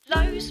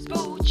Those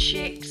bald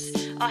chicks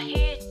are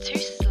here to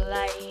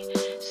slay.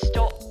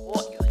 Stop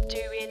what you're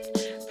doing,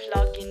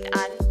 plug in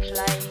and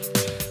play.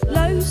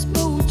 Those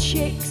bald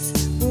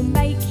chicks will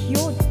make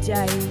your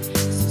day.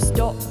 So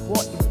stop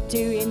what you're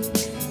doing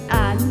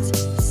and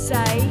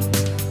say,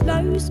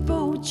 those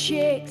bald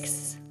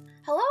chicks.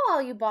 Hello,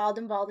 all you bald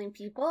and balding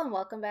people, and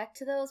welcome back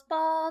to Those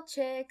Bald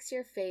Chicks,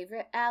 your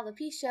favorite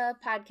alopecia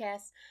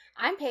podcast.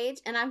 I'm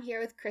Paige, and I'm here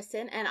with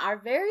Kristen and our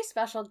very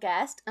special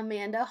guest,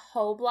 Amanda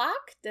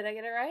Hoblock. Did I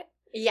get it right?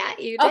 Yeah,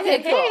 you did.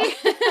 Okay,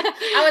 cool.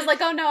 I was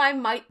like, oh no, I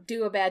might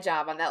do a bad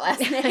job on that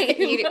last name.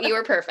 you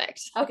were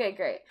perfect. Okay,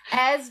 great.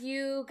 As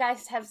you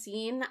guys have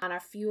seen on a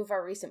few of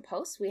our recent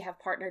posts, we have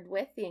partnered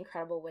with the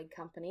incredible wig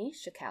company,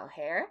 Chacal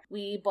Hair.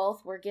 We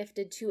both were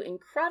gifted 2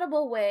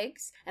 incredible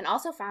wigs and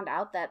also found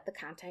out that the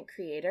content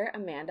creator,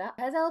 Amanda,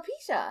 has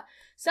alopecia.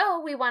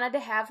 So we wanted to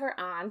have her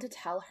on to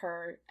tell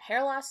her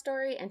hair loss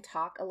story and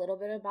talk a little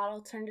bit about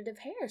alternative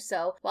hair.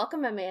 So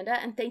welcome, Amanda,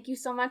 and thank you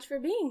so much for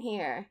being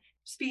here.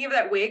 Speaking of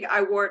that wig,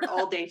 I wore it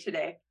all day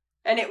today.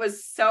 And it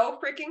was so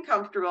freaking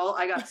comfortable.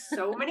 I got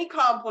so many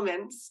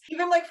compliments.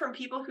 Even like from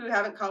people who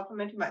haven't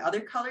complimented my other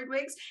colored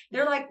wigs.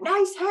 They're like,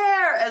 nice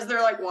hair, as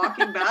they're like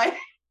walking by.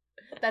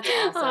 That's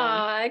awesome.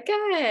 Aw,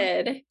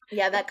 good.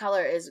 Yeah, that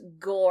color is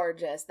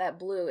gorgeous. That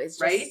blue is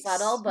just Right?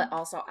 subtle, but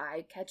also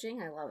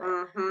eye-catching. I love it.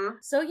 Mm-hmm.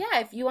 So yeah,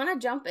 if you want to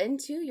jump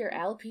into your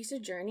alopecia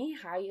journey,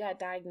 how you got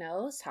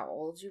diagnosed, how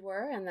old you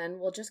were, and then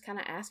we'll just kind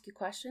of ask you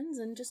questions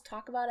and just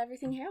talk about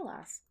everything hair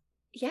loss.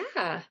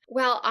 Yeah.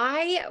 Well,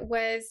 I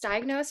was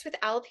diagnosed with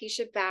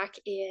alopecia back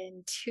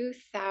in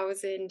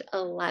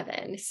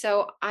 2011.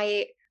 So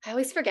I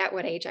always forget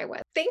what age I was.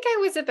 I think I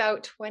was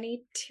about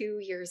 22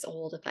 years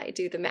old, if I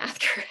do the math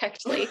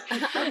correctly.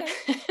 Okay.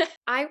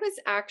 I was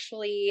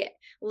actually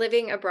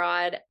living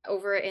abroad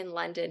over in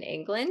London,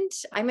 England.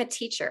 I'm a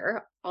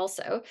teacher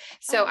also.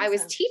 So I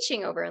was Awesome.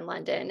 teaching over in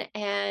London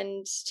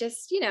and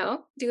just,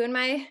 doing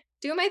my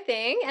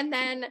thing. And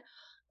then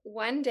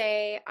one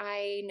day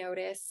I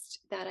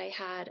noticed that I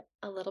had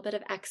a little bit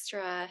of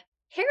extra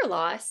hair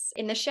loss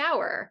in the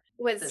shower.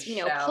 Was, The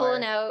shower.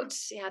 pulling out,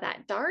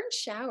 that darn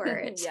shower.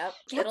 It Yep,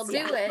 gets it'll do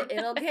ya. it.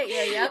 It'll get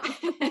you. Yep.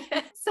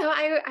 So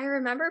I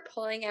remember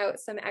pulling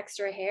out some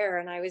extra hair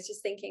and I was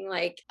just thinking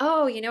like,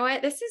 oh, you know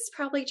what? This is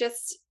probably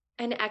just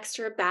an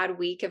extra bad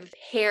week of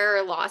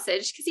hair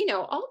lossage because,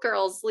 all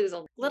girls lose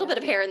a little bit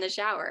of hair in the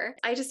shower.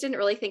 I just didn't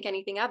really think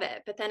anything of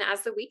it. But then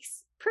as the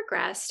weeks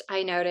progressed,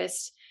 I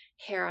noticed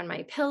hair on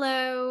my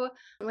pillow.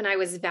 When I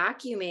was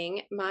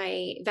vacuuming,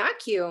 my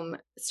vacuum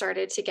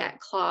started to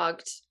get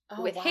clogged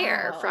with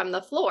hair from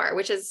the floor,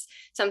 which is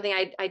something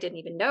I didn't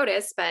even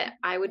notice, but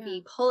I would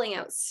be pulling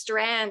out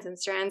strands and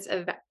strands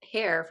of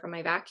hair from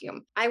my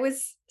vacuum. I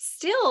was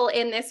still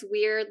in this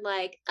weird,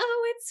 like,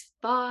 oh, it's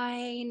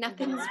fine,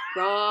 nothing's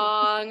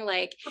wrong,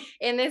 like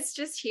in this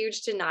just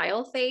huge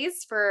denial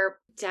phase for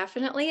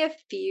definitely a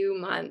few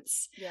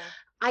months. Yeah.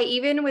 I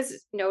even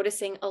was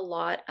noticing a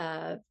lot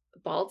of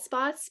bald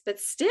spots, but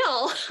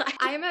still,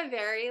 I'm a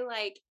very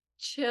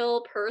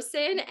chill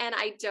person and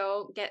I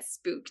don't get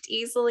spooked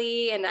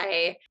easily. And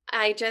I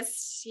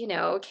just,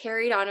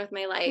 carried on with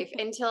my life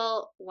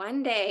until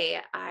one day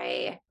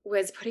I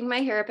was putting my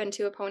hair up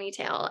into a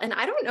ponytail. And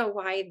I don't know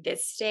why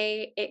this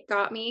day it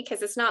got me,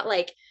 because it's not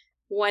like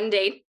one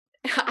day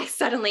I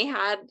suddenly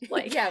had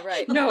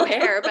no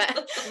hair,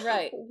 but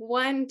Right.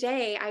 one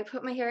day I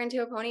put my hair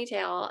into a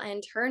ponytail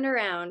and turned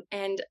around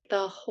and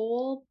the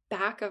whole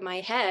back of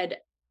my head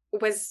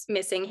was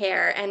missing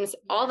hair. And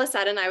all of a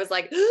sudden I was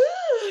like,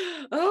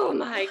 oh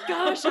my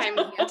gosh, I'm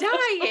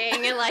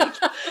dying. And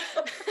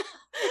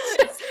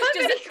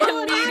just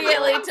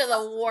immediately to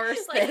the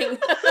worst thing.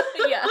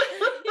 Yeah.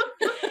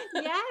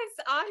 Yes,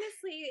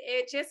 honestly,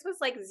 it just was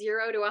like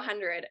 0 to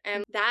 100.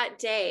 And that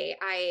day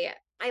I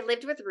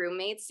lived with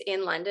roommates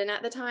in London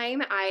at the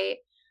time. I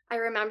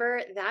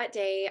remember that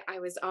day I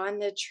was on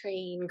the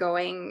train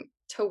going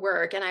to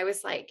work and I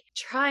was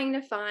trying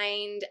to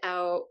find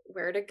out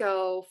where to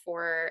go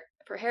for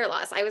hair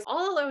loss. I was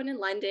all alone in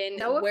London.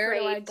 So Where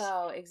afraid. do I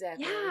go?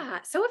 Exactly. Yeah.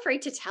 So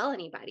afraid to tell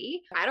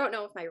anybody. I don't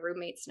know if my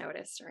roommates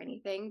noticed or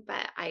anything,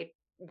 but I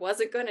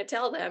wasn't going to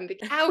tell them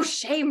because how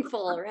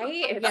shameful,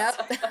 right?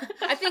 Yep.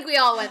 I think we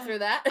all went through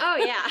that. Oh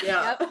yeah.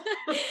 Yeah.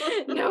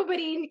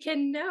 Nobody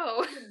can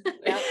know.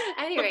 Yep.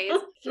 Anyways,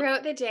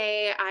 throughout the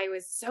day, I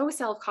was so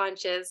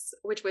self-conscious,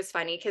 which was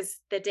funny because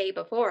the day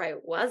before I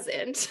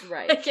wasn't.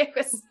 Right. It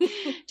was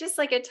just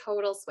like a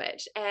total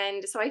switch.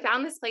 And so I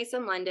found this place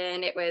in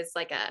London. It was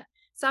like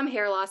some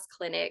hair loss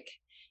clinic.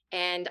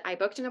 And I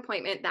booked an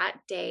appointment that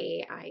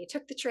day. I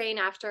took the train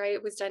after I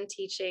was done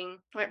teaching,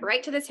 went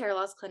right to this hair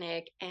loss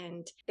clinic,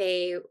 and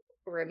they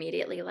were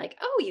immediately like,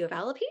 oh, you have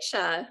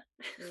alopecia.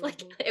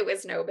 It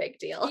was no big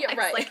deal. Yeah, I was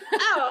right. like,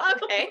 oh,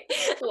 okay.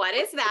 What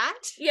is that?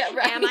 Yeah,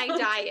 right. Am I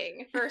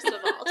dying? First of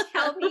all,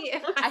 tell me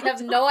if I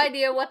have no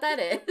idea what that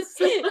is.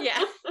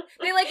 Yeah.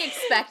 They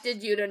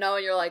expected you to know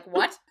and you're like,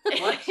 what?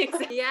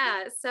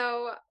 Yeah.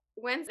 So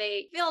once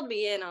they filled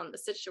me in on the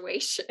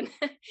situation,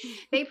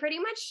 they pretty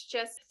much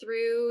just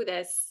threw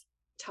this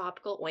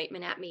topical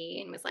ointment at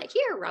me and was like,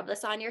 here, rub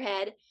this on your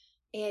head.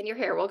 and your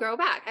hair will grow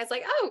back. I was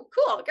like, oh,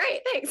 cool.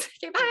 Great. Thanks.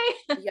 Okay,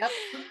 bye. Yep.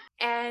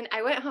 And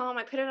I went home,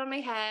 I put it on my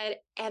head,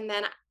 and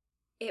then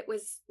it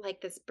was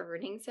like this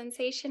burning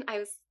sensation. I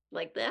was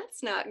like,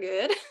 that's not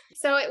good.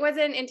 So it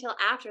wasn't until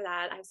after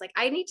that, I was like,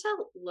 I need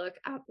to look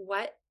up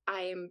what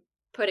I'm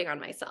putting on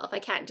myself. I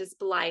can't just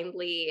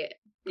blindly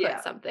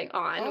put something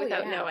on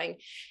without knowing.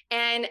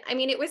 And I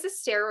mean, it was a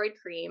steroid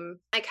cream.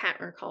 I can't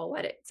recall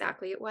what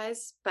exactly it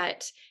was,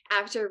 but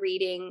after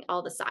reading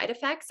all the side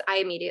effects, I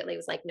immediately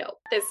was like, no,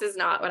 this is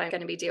not what I'm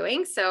going to be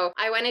doing. So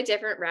I went a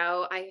different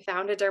route. I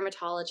found a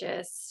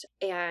dermatologist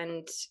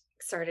and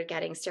started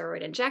getting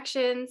steroid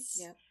injections.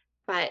 Yep.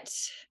 But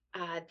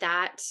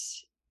that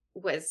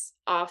was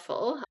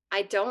awful.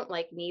 I don't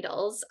like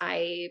needles.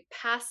 I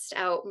passed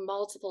out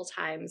multiple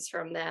times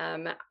from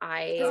them.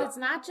 Because it's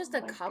not just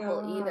a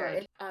couple either.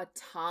 It's a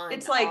ton.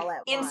 It's like all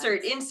at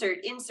insert, once.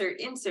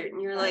 insert.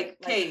 And you're Right, like,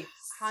 okay,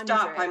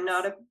 stop. I'm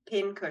not a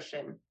pin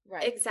cushion.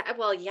 Right. Exactly.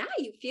 Well, yeah,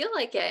 you feel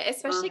like it,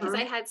 especially because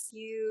I had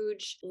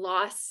huge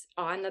loss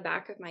on the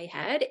back of my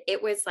head.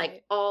 It was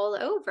like all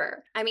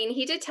over. I mean,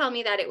 he did tell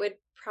me that it would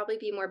probably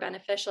be more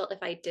beneficial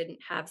if I didn't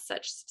have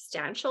such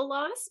substantial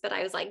loss, but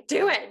I was like,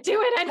 do it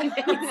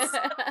anyways.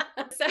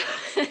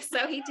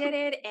 So he did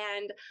it.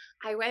 And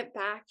I went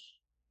back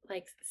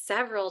like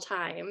several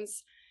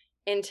times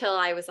until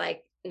I was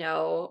like,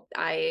 no,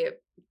 I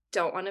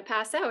don't want to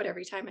pass out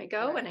every time I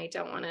go. And I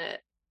don't want to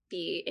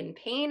be in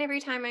pain every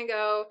time I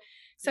go.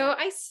 So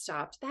I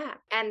stopped that.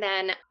 And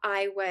then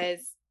I was,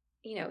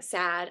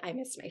 sad. I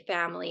missed my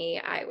family.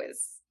 I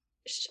was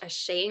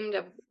ashamed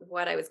of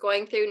what I was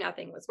going through.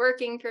 Nothing was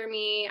working for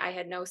me. I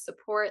had no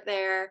support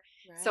there.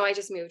 Right. So I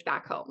just moved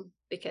back home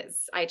because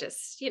I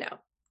just,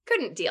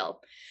 couldn't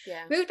deal.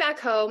 Yeah. Moved back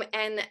home.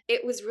 And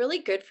it was really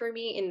good for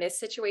me in this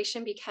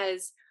situation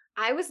because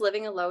I was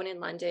living alone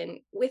in London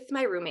with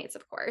my roommates,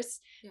 of course,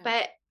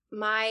 but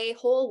my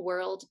whole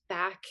world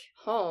back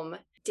home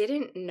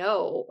didn't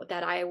know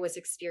that I was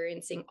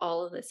experiencing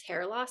all of this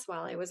hair loss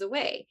while I was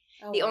away.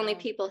 Oh, the only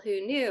people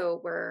who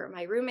knew were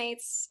my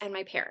roommates and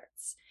my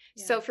parents.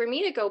 Yeah. So for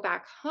me to go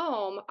back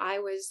home, I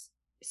was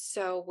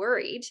so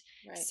worried.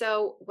 Right.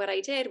 So what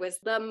I did was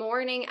the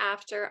morning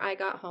after I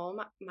got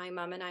home, my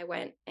mom and I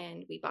went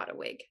and we bought a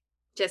wig.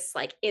 Just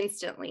like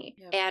instantly.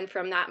 Yep. And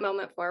from that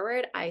moment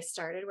forward, I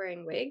started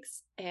wearing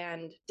wigs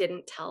and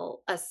didn't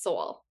tell a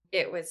soul.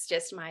 It was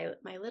just my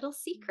little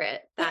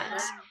secret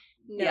that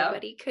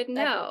nobody could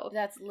know.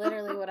 That's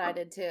literally what I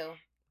did too.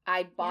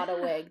 I bought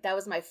a wig. That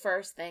was my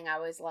first thing. I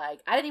was like,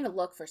 I didn't even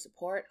look for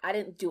support. I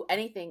didn't do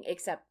anything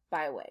except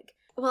buy a wig.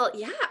 Well,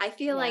 yeah, I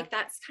feel like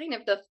that's kind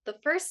of the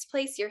first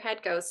place your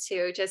head goes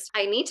to. Just,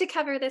 I need to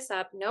cover this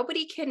up.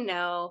 Nobody can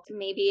know.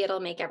 Maybe it'll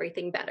make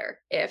everything better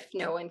if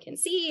no one can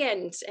see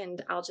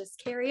and I'll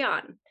just carry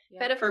on.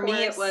 Yeah. But for me,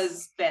 it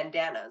was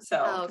bandanas.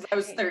 So I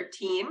was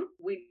 13.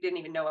 We didn't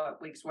even know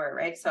what wigs were,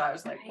 right? So I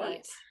was like,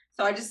 what?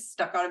 So I just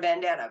stuck on a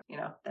bandana.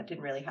 That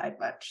didn't really hide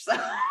much. So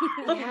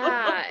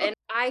yeah. And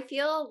I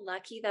feel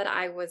lucky that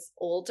I was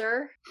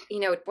older,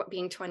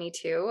 being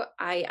 22.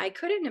 I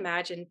couldn't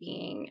imagine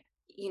being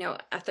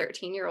a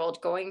 13-year-old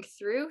going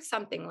through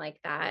something like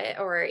that,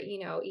 or,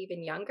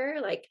 even younger.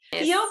 Like, I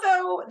feel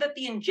though that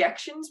the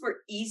injections were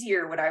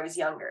easier when I was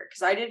younger,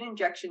 because I did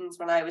injections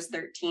when I was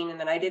 13 and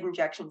then I did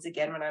injections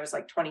again when I was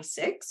like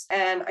 26.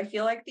 And I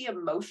feel like the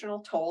emotional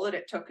toll that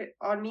it took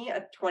on me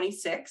at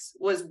 26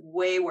 was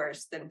way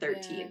worse than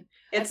 13. Yeah.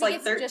 It's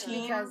like 13. Just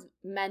because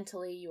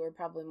mentally you were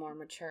probably more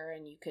mature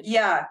and you could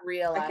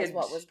realize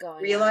what was going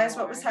on. Realize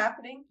what was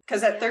happening.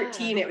 Because at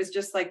 13, it was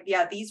just like,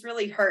 these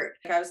really hurt.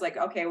 Like, I was like,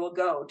 okay, we'll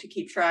go to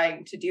keep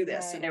trying to do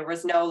this. Right. And there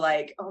was no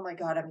like, oh my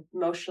God, I'm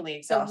emotionally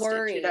exhausted.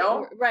 The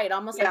worry, right.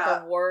 Almost like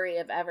the worry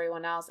of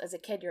everyone else. As a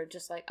kid, you're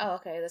just like, oh,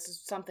 okay, this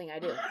is something I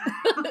do.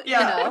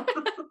 Yeah.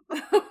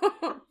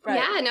 Right.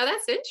 Yeah, no,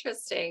 that's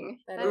interesting.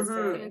 That's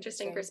an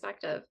interesting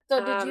perspective.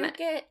 So did you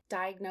get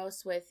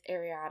diagnosed with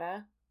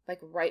areata? Like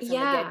right from the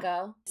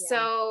get-go? Yeah.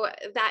 So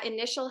that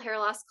initial hair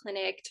loss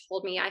clinic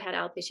told me I had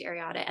alopecia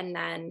areata, and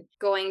then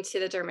going to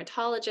the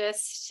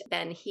dermatologist,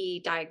 then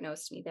he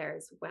diagnosed me there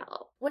as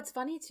well. What's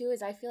funny too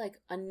is I feel like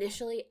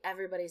initially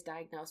everybody's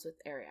diagnosed with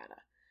areata.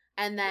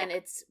 And then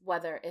it's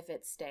if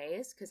it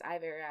stays, because I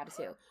have areata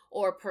too,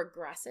 or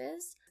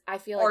progresses. I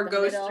feel like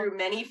goes through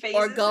many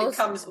phases and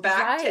comes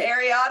back to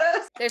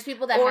areata. There's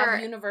people that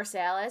have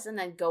universalis and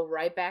then go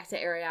right back to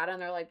areata,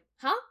 and they're like,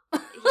 huh?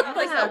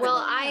 Yeah,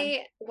 well,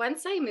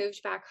 once I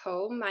moved back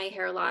home, my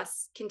hair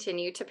loss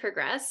continued to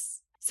progress.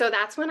 So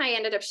that's when I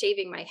ended up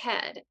shaving my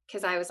head,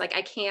 because I was like,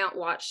 I can't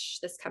watch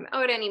this come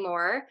out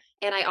anymore.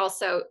 And I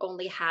also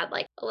only had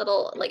like a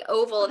little like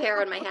oval of hair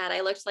on my head.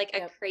 I looked like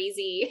a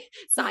crazy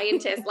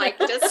scientist, like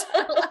just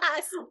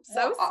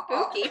so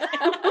spooky.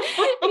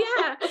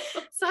 Yeah.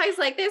 So I was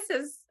like, this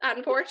is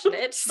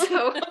unfortunate.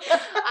 So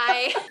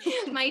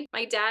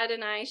my dad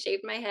and I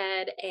shaved my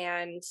head,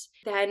 and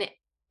then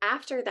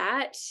after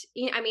that,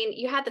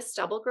 you had the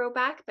stubble grow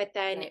back, but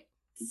then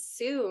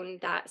soon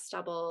that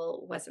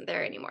stubble wasn't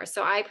there anymore.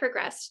 So I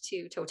progressed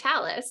to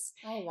totalis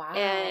Oh, wow.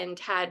 and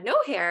had no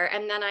hair.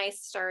 And then I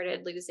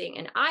started losing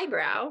an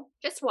eyebrow,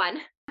 just one.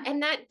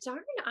 And that darn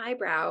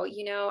eyebrow,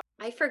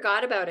 I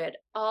forgot about it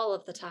all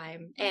of the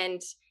time.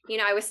 And,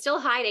 I was still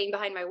hiding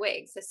behind my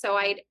wigs. So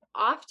I'd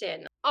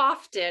often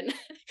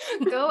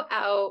go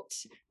out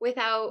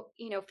without,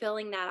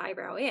 filling that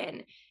eyebrow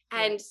in.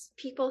 And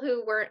people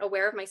who weren't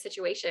aware of my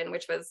situation,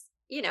 which was,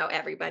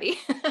 everybody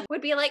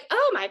would be like,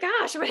 oh my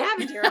gosh, what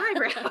happened to your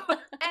eyebrow?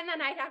 And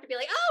then I'd have to be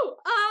like, oh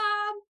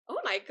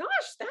my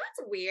gosh,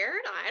 that's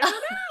weird. I don't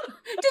know.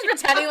 Just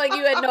pretending like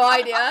you had no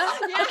idea.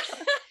 Yeah.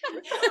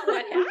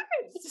 What happened?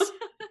 So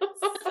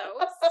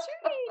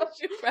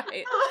strange.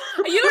 Right.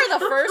 You were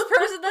the first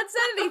person that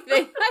said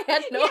anything. I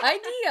had no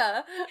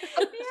idea.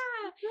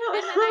 Yeah.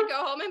 And then I'd go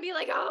home and be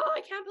like, oh,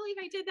 I can't believe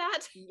I did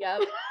that.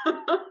 Yep.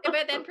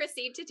 But then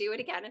proceed to do it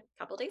again a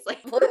couple days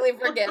later. Completely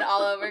forget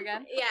all over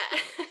again. Yeah.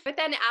 But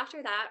then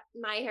after that,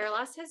 my hair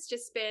loss has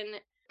just been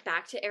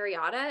back to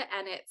areata,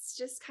 and it's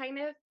just kind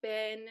of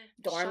been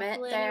Dormant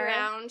shuffling there.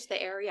 around the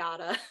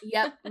areata.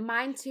 Yep,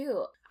 mine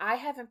too. I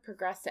haven't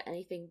progressed to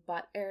anything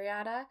but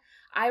areata.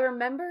 I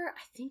remember,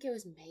 I think it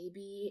was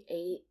maybe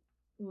 8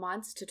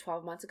 months to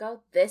 12 months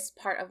ago, this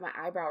part of my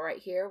eyebrow right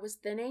here was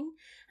thinning,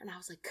 and I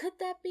was like, could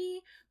that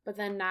be? But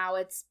then now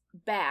it's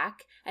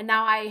back, and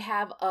now I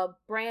have a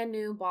brand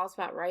new bald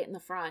spot right in the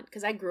front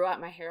because I grew out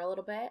my hair a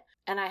little bit,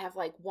 and I have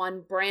like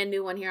one brand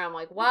new one here. I'm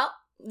like, well,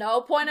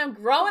 no point in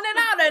growing it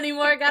out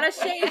anymore. Gotta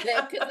shave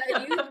it because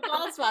I use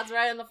bald spots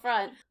right in the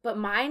front. But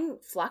mine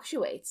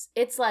fluctuates.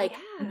 It's like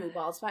new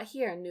bald spot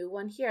here, new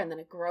one here, and then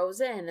it grows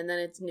in, and then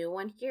it's new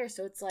one here.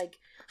 So it's like,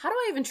 how do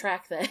I even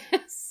track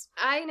this?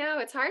 I know,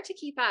 it's hard to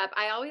keep up.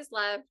 I always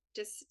love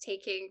just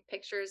taking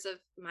pictures of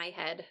my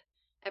head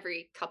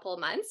every couple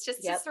months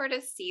just to sort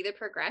of see the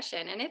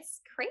progression. And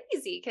it's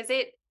crazy because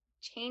it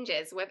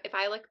changes. If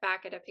I look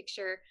back at a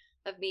picture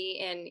of me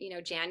in,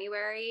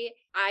 January,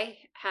 I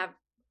have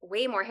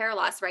way more hair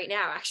loss right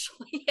now,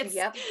 actually. It's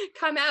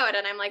come out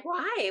and I'm like,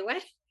 why?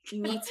 What?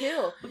 Me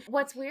too.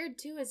 What's weird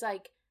too is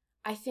like,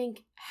 I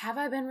think, have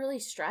I been really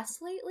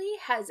stressed lately?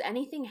 Has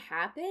anything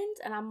happened?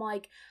 And I'm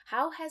like,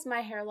 how has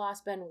my hair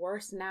loss been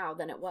worse now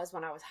than it was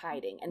when I was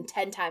hiding, and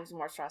 10 times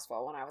more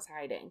stressful when I was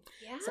hiding?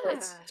 Yeah. So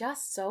it's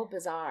just so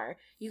bizarre.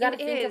 You got to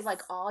think of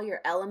like all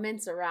your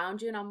elements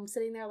around you, and I'm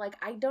sitting there like,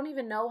 I don't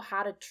even know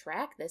how to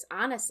track this,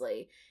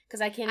 honestly,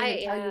 because I can't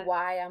even tell you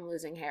why I'm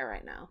losing hair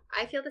right now.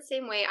 I feel the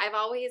same way. I've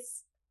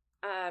always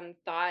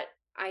thought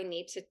I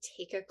need to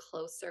take a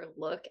closer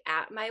look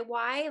at my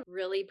why,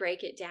 really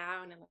break it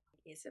down, and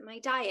is it my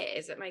diet?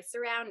 Is it my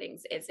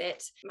surroundings? Is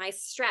it my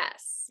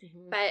stress?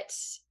 Mm-hmm. But,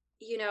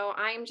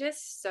 I'm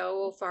just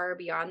so far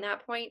beyond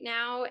that point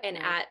now, and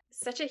at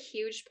such a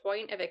huge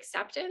point of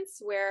acceptance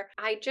where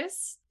I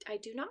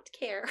do not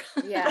care.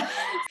 Yeah.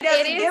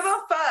 Doesn't give a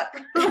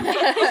fuck.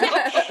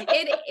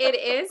 It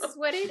is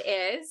what it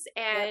is.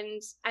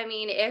 And I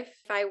mean, if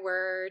I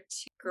were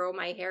to grow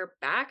my hair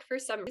back for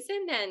some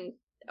reason, then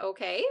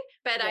okay.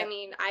 But I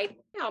mean, I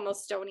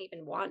almost don't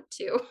even want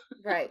to.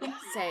 Right.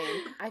 Same.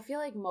 I feel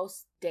like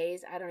most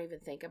days I don't even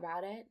think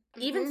about it.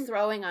 Mm-hmm. Even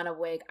throwing on a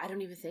wig, I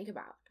don't even think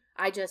about.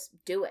 I just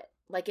do it.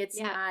 Like it's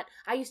not,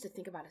 I used to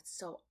think about it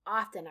so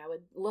often. I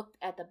would look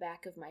at the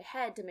back of my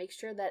head to make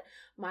sure that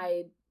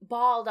my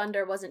bald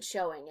under wasn't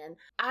showing. And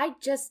I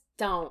just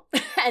don't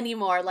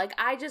anymore. Like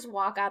I just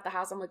walk out the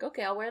house. I'm like,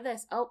 okay, I'll wear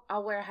this. Oh,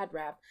 I'll wear a head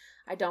wrap.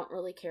 I don't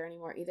really care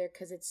anymore either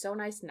because it's so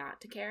nice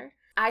not to care.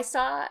 I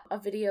saw a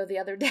video the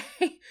other day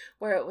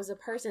where it was a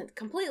person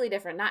completely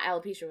different, not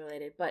alopecia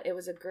related, but it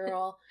was a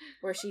girl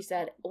where she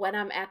said, when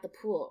I'm at the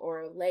pool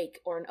or a lake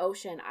or an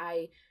ocean,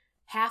 I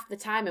half the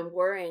time am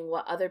worrying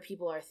what other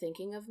people are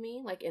thinking of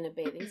me, like in a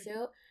bathing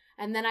suit.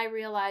 And then I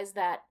realized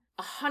that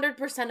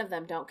 100% of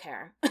them don't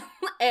care.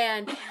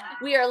 And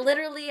we are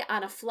literally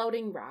on a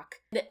floating rock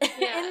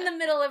in the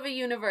middle of a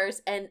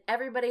universe, and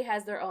everybody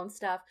has their own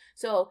stuff.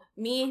 So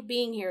me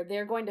being here,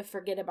 they're going to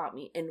forget about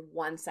me in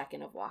 1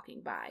 second of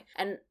walking by.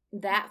 And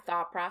that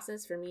thought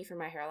process for me, for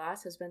my hair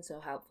loss, has been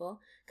so helpful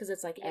because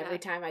it's like every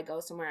time I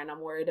go somewhere and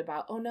I'm worried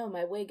about, oh no,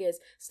 my wig is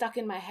stuck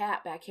in my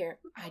hat back here,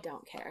 I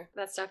don't care.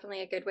 That's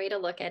definitely a good way to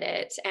look at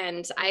it.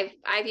 And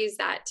I've used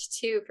that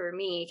too for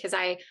me because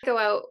I go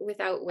out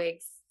without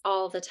wigs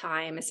all the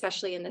time,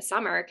 especially in the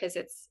summer, because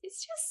it's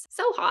just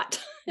so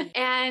hot.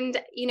 And,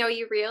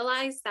 you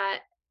realize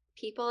that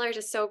people are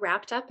just so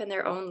wrapped up in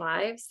their own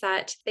lives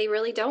that they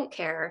really don't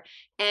care.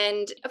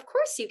 And of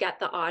course you get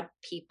the odd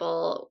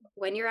people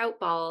when you're out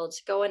bald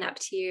going up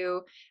to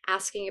you,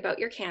 asking about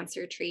your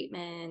cancer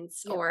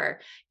treatments or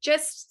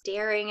just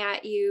staring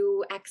at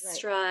you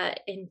extra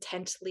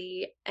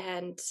intently.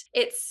 And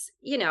it's,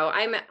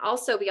 I'm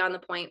also beyond the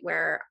point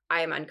where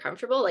I'm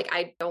uncomfortable. Like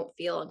I don't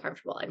feel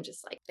uncomfortable. I'm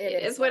just like,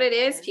 it is what it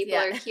is. People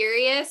are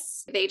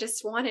curious. They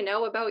just want to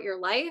know about your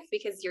life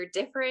because you're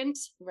different.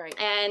 Right.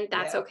 And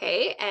that's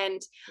okay. And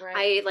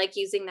I like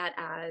using that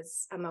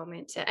as a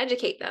moment to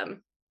educate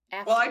them.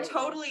 Well, I Absolutely.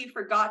 totally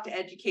forgot to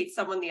educate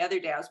someone the other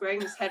day. I was wearing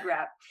this head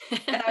wrap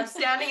and I'm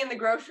standing in the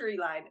grocery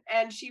line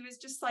and she was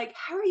just like,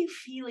 how are you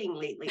feeling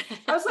lately?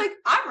 I was like,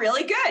 I'm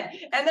really good.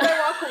 And then I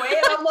walk away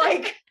and I'm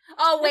like,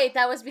 Oh, wait,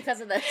 that was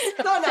because of this.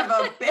 son of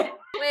a bitch.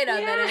 Wait a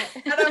minute.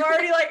 And I'm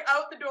already like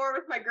out the door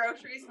with my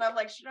groceries and I'm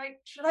like, should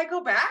I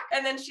go back?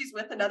 And then she's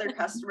with another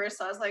customer.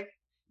 So I was like,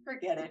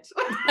 forget it.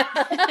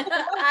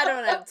 I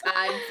don't have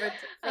time for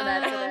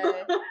that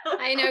today.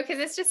 I know, because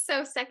it's just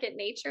so second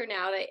nature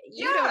now that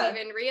you Yeah. don't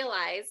even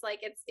realize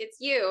like it's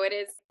you. It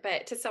is,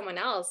 but to someone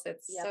else,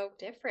 it's Yep. so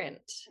different.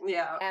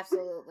 Yeah.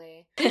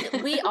 Absolutely.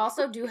 We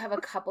also do have a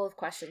couple of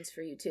questions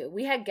for you too.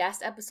 We had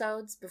guest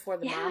episodes before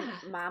the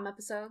mom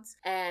episodes,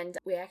 and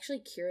we actually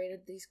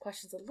curated these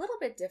questions a little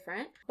bit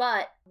different,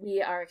 but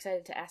we are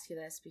excited to ask you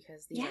this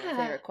because these are our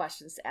favorite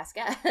questions to ask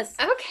us.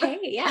 Okay,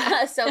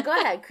 yeah. So go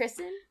ahead,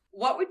 Kristen.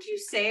 What would you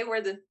say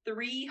were the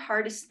 3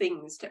 hardest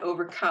things to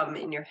overcome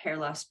in your hair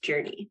loss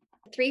journey?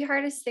 3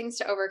 hardest things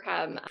to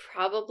overcome.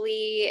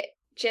 Probably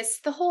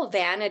just the whole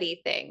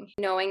vanity thing,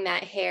 knowing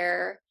that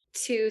hair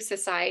to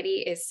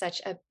society is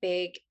such a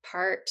big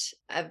part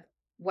of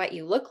what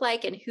you look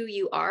like and who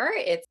you are.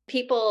 It's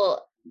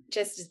people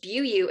just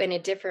view you in a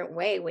different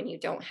way when you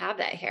don't have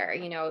that hair.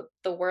 You know,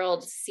 the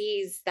world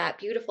sees that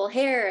beautiful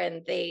hair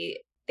and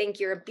they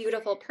think you're a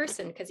beautiful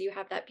person because you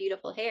have that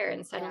beautiful hair,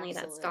 and suddenly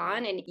that's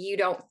gone and you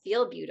don't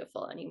feel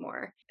beautiful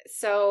anymore.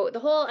 So the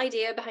whole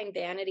idea behind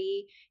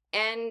vanity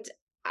and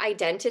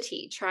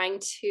identity,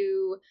 trying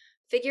to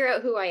figure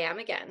out who I am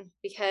again,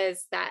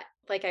 because that,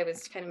 like I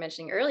was kind of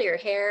mentioning earlier,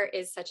 hair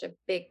is such a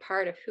big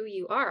part of who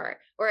you are,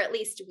 or at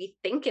least we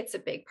think it's a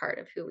big part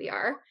of who we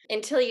are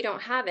until you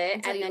don't have it.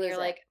 Until and you then lose you're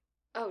it. like,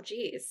 oh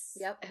geez,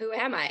 Yep. who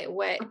am I?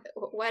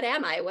 What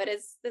am I? What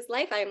is this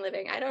life I'm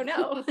living? I don't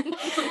know.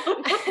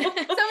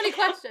 So many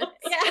questions.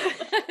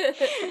 Yeah.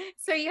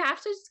 So you have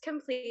to just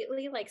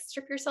completely like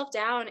strip yourself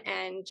down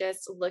and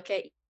just look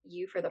at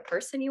you for the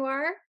person you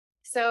are.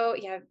 So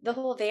yeah, the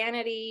whole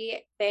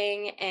vanity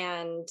thing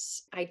and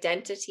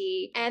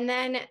identity, and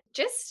then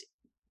just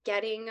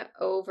getting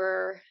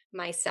over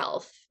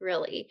myself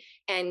really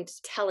and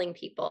telling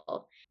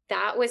people.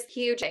 That was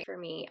huge for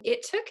me.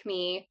 It took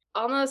me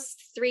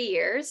almost 3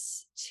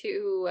 years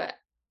to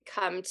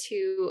come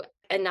to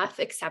enough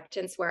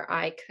acceptance where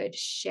I could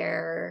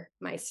share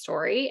my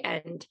story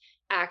and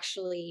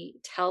actually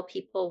tell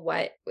people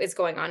what is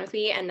going on with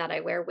me and that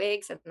I wear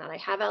wigs and that I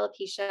have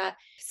alopecia.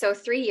 So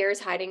 3 years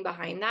hiding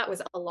behind that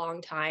was a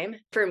long time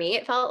for me,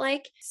 it felt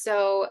like.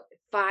 So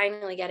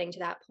finally getting to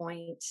that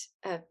point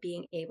of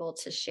being able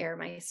to share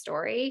my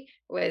story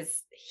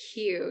was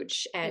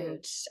huge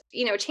and,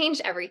 you know, changed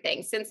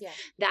everything. Since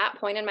that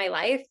point in my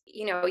life,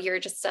 you know, you're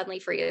just suddenly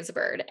free as a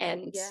bird.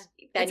 And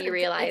then you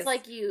realize it's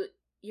like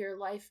your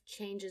life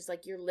changes,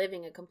 like you're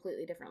living a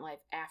completely different life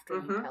after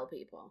you tell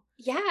people.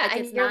 Yeah. Like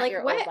and it's you're not like,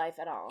 your what old life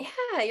at all.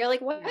 Yeah. You're like,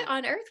 what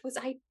on earth was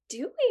I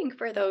doing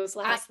for those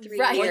last 3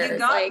 years? Well, you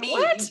got like, me.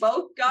 What? You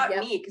both got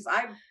me because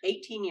I'm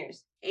 18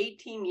 years.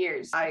 18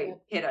 years I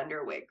hid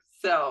under wigs.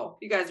 So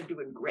you guys are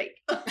doing great.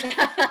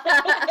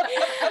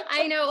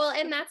 I know. Well,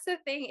 and that's the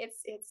thing.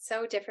 It's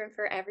so different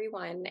for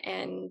everyone.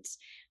 And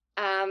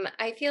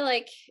I feel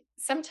like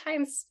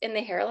sometimes in the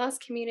hair loss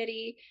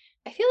community,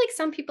 I feel like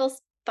some people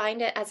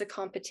find it as a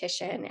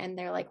competition and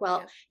they're like,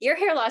 well, your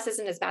hair loss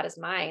isn't as bad as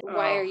mine.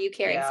 Why are you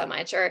caring so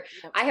much? Or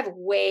I have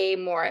way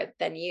more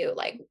than you.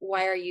 Like,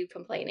 why are you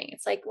complaining?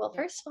 It's like, well,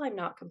 first of all, I'm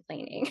not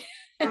complaining.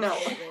 No.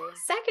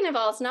 Second of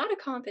all, it's not a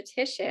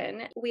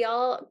competition. We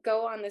all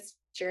go on this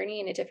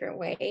journey in a different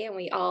way and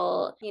we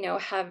all, you know,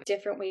 have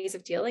different ways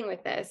of dealing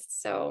with this.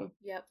 So,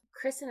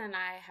 Kristen and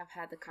I have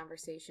had the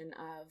conversation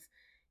of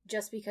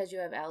just because you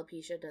have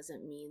alopecia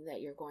doesn't mean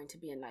that you're going to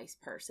be a nice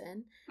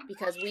person,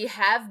 because we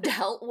have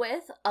dealt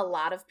with a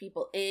lot of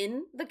people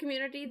in the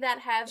community that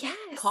have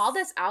called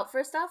us out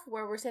for stuff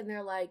where we're sitting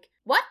there like,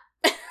 what?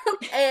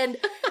 and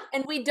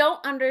we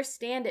don't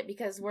understand it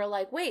because we're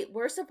like, wait,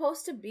 we're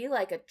supposed to be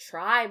like a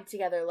tribe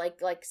together,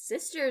 like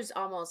sisters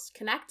almost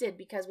connected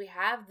because we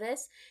have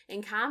this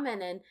in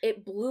common. And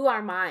it blew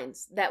our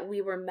minds that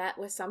we were met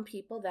with some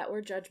people that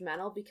were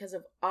judgmental because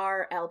of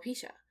our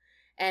alopecia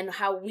and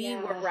how we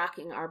were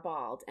rocking our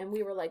bald. And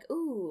we were like,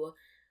 ooh,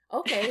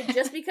 okay,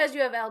 just because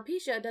you have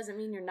alopecia doesn't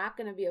mean you're not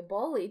going to be a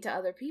bully to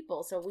other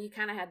people. So we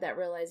kind of had that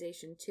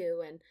realization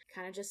too, and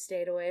kind of just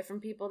stayed away from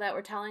people that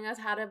were telling us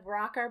how to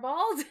rock our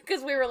bald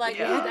because we were like,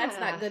 yeah, that's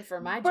not good for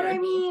my journey. But I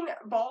mean,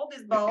 bald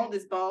is bald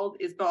is bald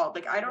is bald.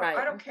 Like I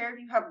don't care if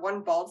you have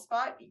one bald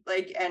spot,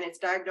 like, and it's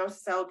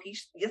diagnosed as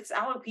alopecia. It's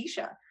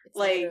alopecia. It's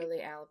like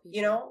literally alopecia.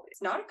 You know,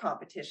 it's not a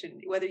competition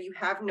whether you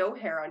have no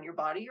hair on your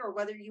body or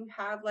whether you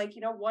have like,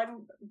 you know,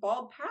 one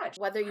bald patch.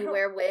 Whether you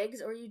wear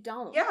wigs or you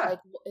don't. Yeah. Like,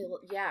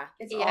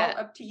 it's all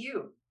up to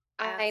you.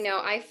 I know.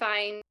 I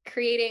find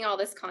creating all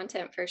this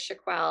content for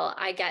Shaquelle,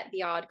 I get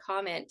the odd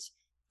comment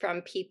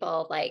from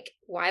people like,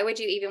 why would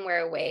you even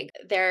wear a wig?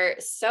 They're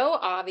so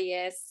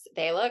obvious.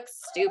 They look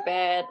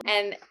stupid.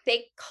 And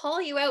they call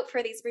you out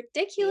for these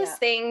ridiculous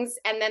things.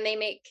 And then they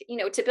make, you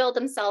know, to build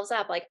themselves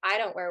up. Like, I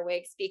don't wear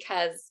wigs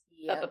because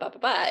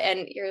Yep.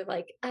 And you're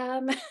like,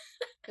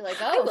 You're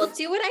like, I will oh,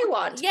 do what I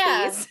want,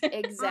 yeah, please.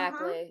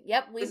 exactly.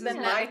 Yep, This we've is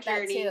been met my with that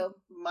journey, too.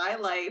 my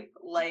life.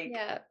 Like,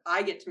 Yeah.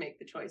 I get to make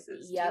the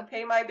choices. Do you Yep.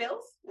 pay my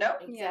bills? No.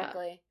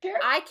 Exactly. Sure.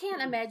 I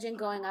can't imagine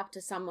going up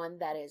to someone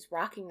that is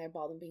rocking their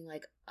bald and being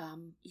like,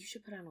 you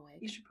should put on a wig.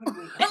 You should put a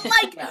wig on.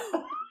 Like, Yeah.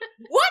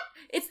 what?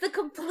 It's the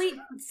complete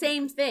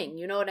same thing.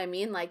 You know what I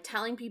mean? Like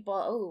telling people,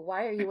 oh,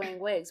 why are you wearing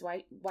wigs?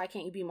 Why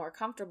can't you be more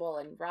comfortable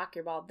and rock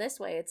your bald this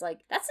way? It's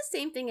like, that's the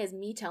same thing as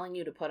me telling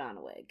you to put on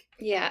a wig.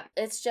 Yeah.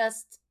 It's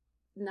just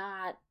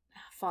not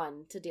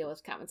fun to deal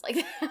with comments like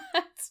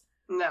that.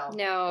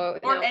 No.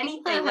 Or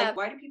anything. Like,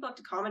 why do people have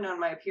to comment on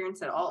my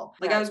appearance at all?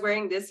 Like, Right. I was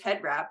wearing this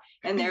head wrap,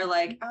 and they're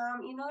like,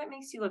 that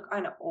makes you look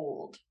kind of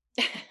old.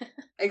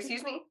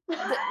 Excuse me?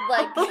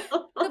 Like,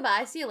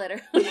 goodbye, see you later.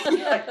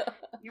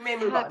 You may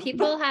move on.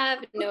 People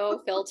have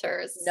no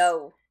filters.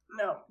 No.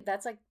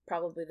 That's like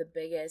probably the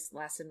biggest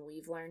lesson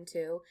we've learned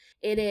too.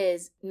 It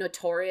is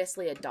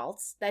notoriously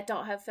adults that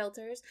don't have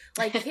filters.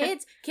 Like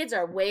kids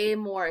are way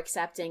more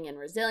accepting and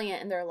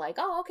resilient, and they're like,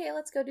 oh, okay,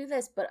 let's go do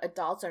this. But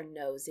adults are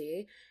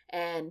nosy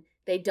and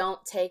they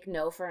don't take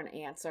no for an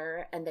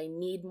answer, and they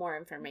need more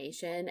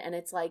information. And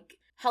it's like,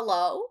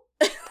 hello?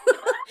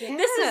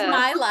 This is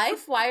my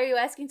life. Why are you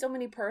asking so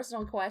many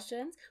personal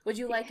questions? Would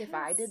you like if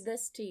I did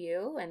this to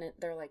you? And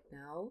they're like,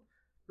 no.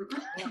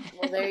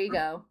 Well, there you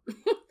go.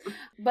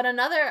 But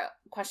another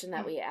question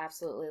that we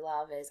absolutely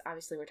love is,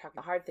 obviously we're talking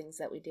the hard things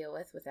that we deal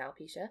with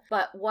alopecia,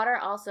 but what are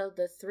also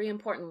the 3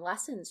 important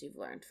lessons you've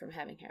learned from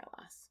having hair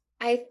loss?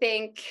 I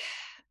think,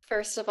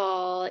 first of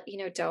all,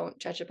 don't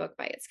judge a book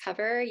by its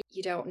cover.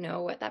 You don't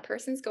know what that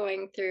person's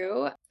going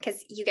through,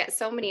 because you get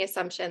so many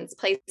assumptions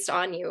placed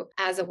on you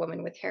as a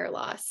woman with hair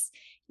loss.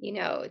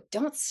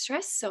 Don't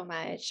stress so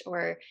much,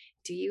 or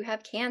do you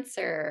have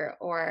cancer,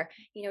 or,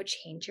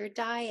 change your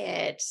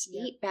diet,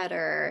 eat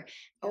better,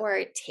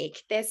 or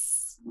take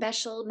this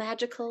special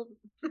magical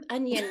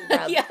onion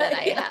rub that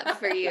I have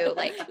for you.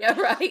 Like,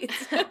 right.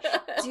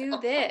 Do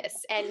this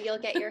and you'll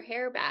get your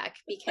hair back,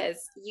 because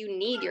you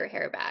need your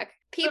hair back.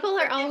 People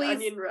are always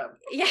onion rub.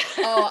 Yeah.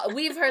 Oh,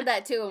 we've heard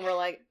that too, and we're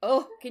like,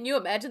 oh, can you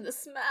imagine the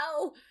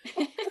smell?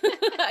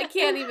 I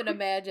can't even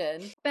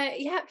imagine. But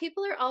yeah,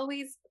 people are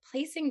always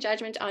placing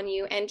judgment on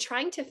you and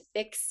trying to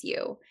fix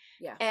you.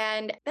 Yeah.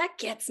 And that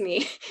gets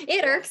me.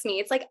 It irks me.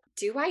 It's like,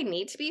 do I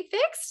need to be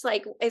fixed?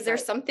 Like, is there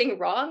something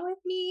wrong with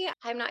me?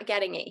 I'm not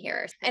getting it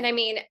here. And I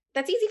mean,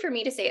 that's easy for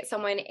me to say at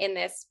someone in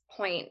this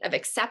point of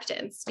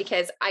acceptance,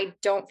 because I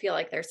don't feel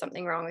like there's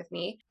something wrong with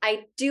me.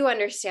 I do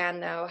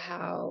understand though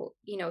how,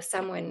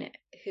 someone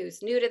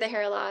who's new to the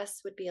hair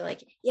loss would be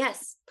like,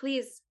 yes,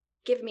 please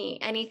give me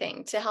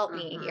anything to help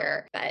me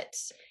here. But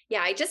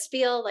yeah, I just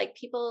feel like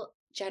people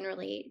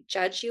generally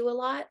judge you a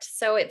lot.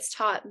 So it's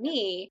taught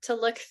me to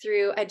look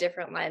through a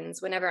different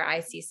lens whenever I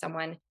see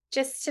someone,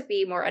 just to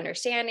be more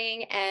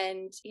understanding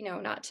and,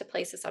 not to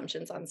place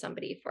assumptions on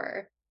somebody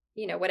for,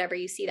 whatever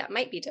you see that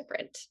might be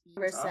different.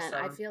 100%. Awesome.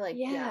 I feel like,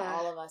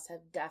 all of us have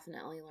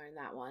definitely learned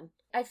that one.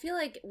 I feel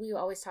like we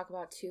always talk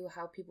about too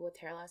how people with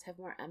hair loss have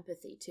more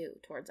empathy too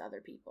towards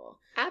other people.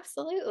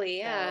 Absolutely.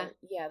 Yeah. So,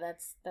 yeah,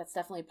 that's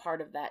definitely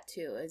part of that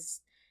too. Is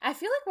I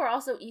feel like we're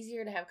also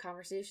easier to have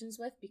conversations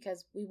with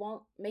because we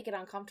won't make it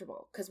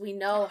uncomfortable, because we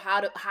know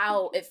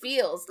how it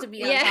feels to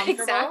be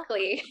uncomfortable.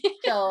 Exactly.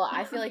 So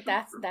I feel like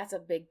that's a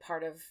big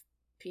part of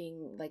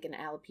being like an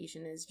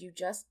alopecian, is you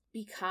just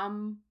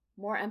become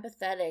more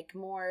empathetic,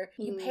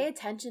 you pay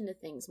attention to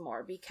things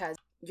more because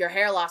your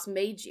hair loss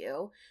made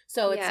you.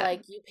 So it's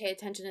like you pay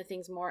attention to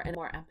things more in a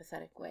more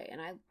empathetic way.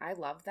 And I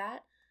love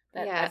that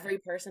every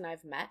person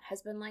I've met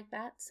has been like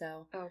that.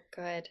 So Oh,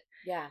 good.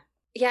 yeah.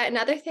 Yeah,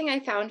 another thing I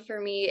found for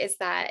me is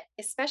that,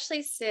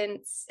 especially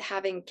since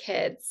having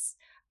kids,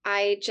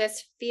 I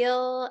just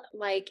feel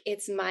like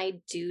it's my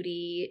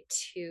duty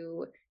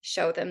to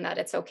show them that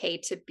it's okay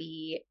to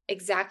be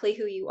exactly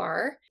who you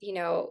are,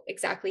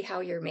 exactly how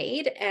you're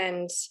made.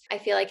 And I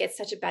feel like it's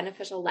such a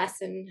beneficial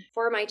lesson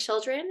for my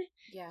children.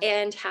 Yeah.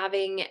 And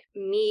having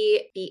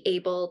me be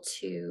able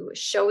to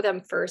show them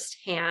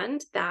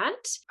firsthand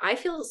that, I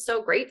feel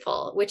so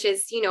grateful, which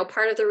is,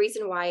 part of the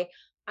reason why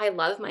I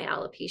love my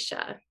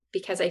alopecia,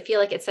 because I feel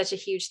like it's such a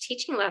huge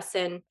teaching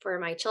lesson for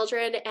my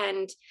children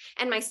and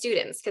my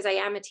students, because I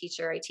am a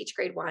teacher. I teach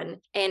grade 1,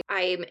 and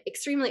I'm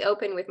extremely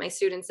open with my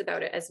students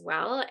about it as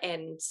well,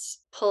 and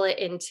pull it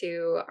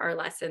into our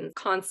lessons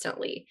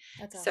constantly.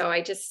 That's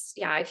awesome.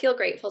 So I feel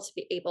grateful to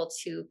be able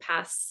to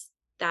pass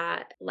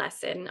that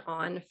lesson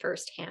on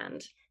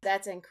firsthand.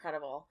 That's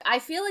incredible. I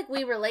feel like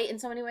we relate in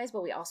so many ways,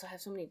 but we also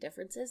have so many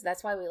differences.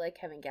 That's why we like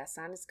having guests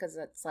on, is because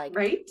it's like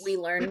we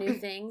learn new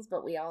things,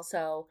 but we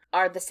also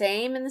are the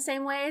same in the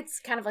same way. It's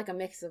kind of like a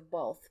mix of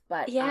both.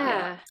 But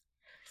yeah.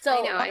 So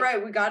all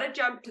right, we got to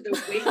jump to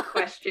the wig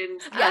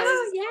questions. Yes.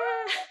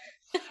 Oh,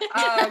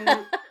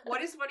 yeah.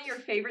 What is one of your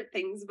favorite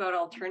things about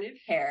alternative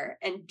hair,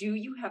 and do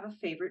you have a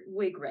favorite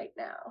wig right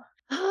now?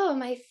 Oh,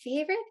 my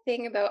favorite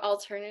thing about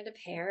alternative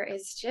hair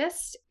is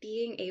just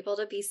being able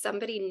to be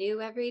somebody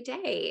new every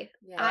day.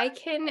 Yeah. I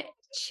can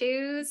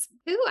choose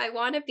who I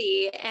want to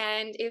be.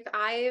 And if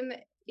I'm,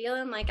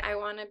 feeling like I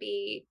want to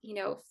be,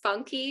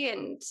 funky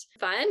and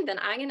fun, then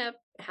I'm going to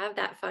have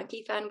that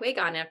funky, fun wig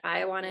on. If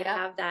I want to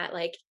have that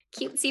like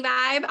cutesy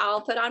vibe,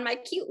 I'll put on my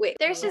cute wig.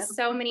 There's just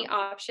so many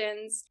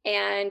options,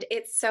 and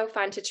it's so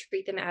fun to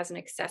treat them as an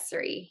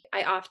accessory.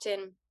 I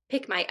often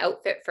pick my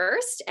outfit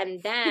first,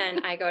 and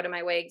then I go to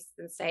my wigs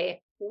and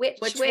say, which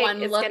wig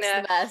one is looks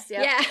gonna, the best?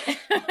 yeah,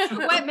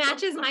 what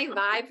matches my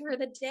vibe for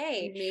the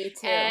day. Me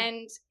too.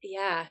 And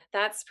yeah,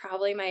 that's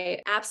probably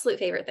my absolute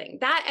favorite thing.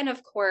 That, and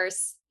of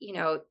course,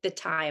 the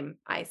time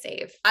I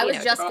save. I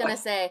was just gonna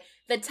say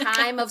the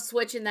time of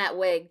switching that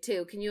wig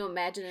too. Can you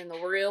imagine in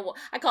the real?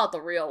 I call it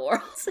the real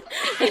world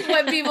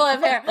when people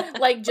have hair,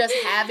 like just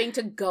having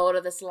to go to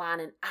the salon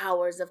and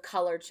hours of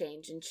color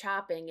change and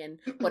chopping. And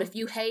what if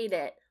you hate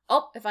it?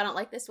 Oh, if I don't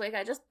like this wig,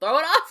 I just throw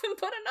it off and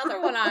put another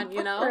one on,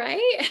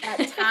 Right?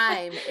 That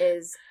time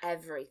is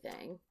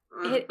everything.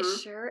 It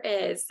sure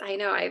is. I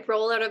know. I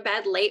roll out of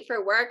bed late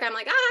for work. I'm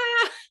like,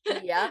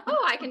 yeah.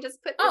 Oh, I can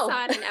just put this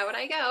on and out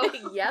I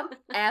go. Yep,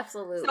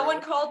 absolutely.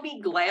 Someone called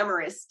me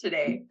glamorous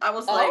today. I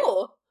was like,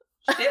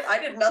 shit, I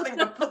did nothing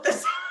to put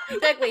this on.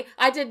 Exactly.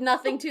 I did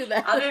nothing to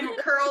that. I didn't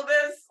curl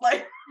this.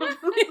 Like,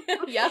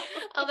 yeah.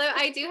 Although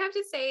I do have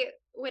to say,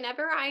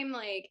 whenever I'm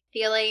like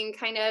feeling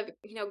kind of,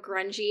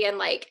 grungy and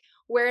like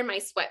wearing my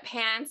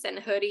sweatpants and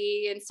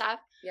hoodie and stuff,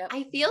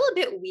 I feel a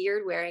bit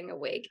weird wearing a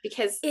wig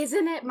because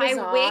isn't it my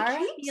bizarre? wig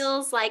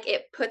feels like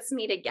it puts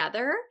me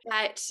together.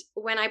 But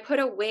when I put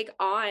a wig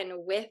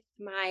on with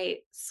my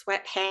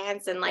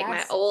sweatpants and like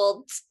my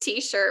old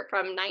t-shirt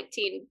from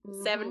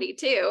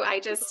 1972,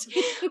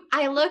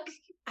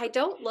 I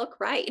don't look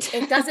right.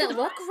 It doesn't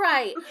look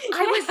right.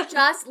 I was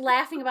just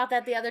laughing about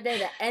that the other day,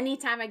 that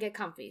anytime I get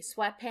comfy,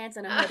 sweatpants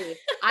and a hoodie,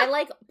 I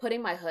like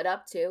putting my hood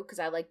up too because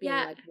I like being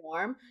like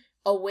warm.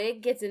 A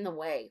wig gets in the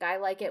way. I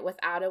like it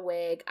without a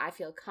wig. I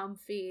feel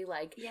comfy.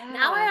 Like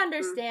now I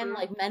understand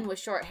like men with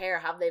short hair,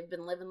 how they've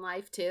been living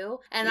life too.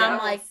 And I'm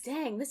like,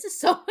 dang, this is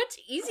so much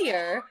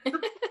easier.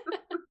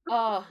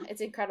 Oh, it's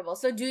incredible.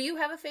 So do you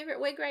have a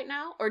favorite wig right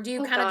now? Or do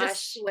you kind of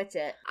just switch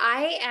it?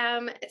 I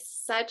am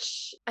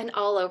such an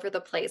all over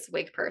the place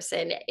wig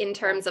person in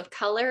terms of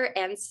color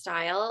and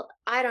style.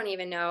 I don't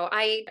even know.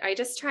 I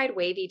just tried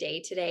Wavy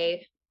Day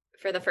today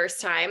for the first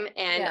time,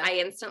 and I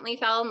instantly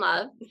fell in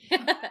love.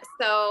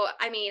 So,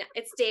 I mean,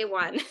 it's day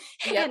one.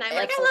 And I'm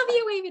like, I love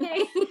you, Wavy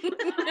Day.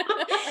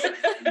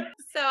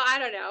 So I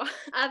don't know.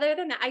 Other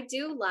than that, I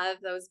do love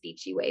those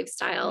beachy wave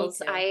styles.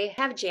 I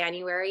have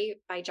January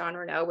by Jon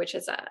Renau, which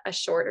is a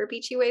shorter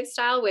beachy wave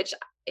style, which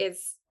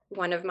is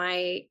one of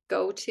my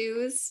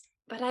go-tos.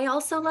 But I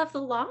also love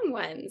the long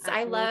ones.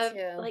 I love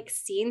like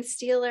Scene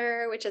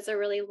Stealer, which is a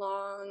really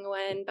long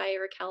one by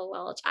Raquel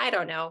Welch. I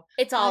don't know.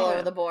 It's all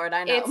over the board.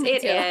 I know.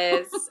 It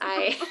is.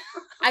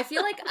 I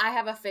feel like I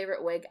have a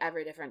favorite wig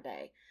every different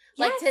day.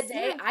 Like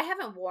today, I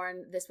haven't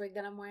worn this wig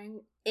that I'm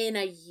wearing in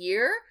a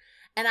year.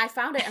 And I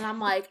found it and I'm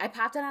like, I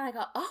popped it on and I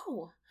go,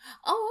 oh,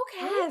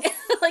 okay. Yes.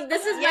 Like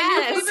this is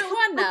my new favorite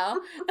one now.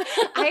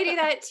 I do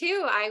that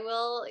too. I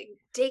will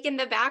dig in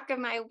the back of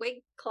my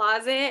wig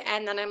closet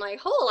and then I'm like,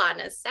 hold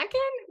on a second.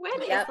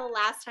 When is the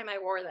last time I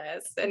wore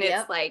this? And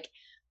it's like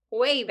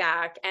way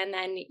back, and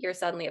then you're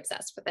suddenly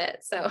obsessed with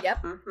it. So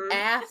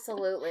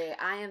absolutely.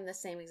 I am the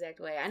same exact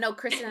way. I know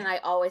Kristen and I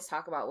always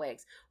talk about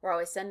wigs. We're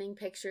always sending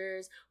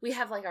pictures. We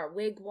have like our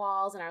wig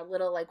walls and our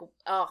little like,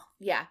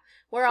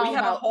 we're all we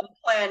have a whole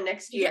plan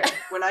next year.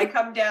 When I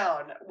come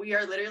down, we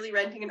are literally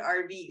renting an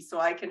RV so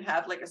I can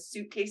have like a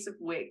suitcase of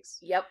wigs.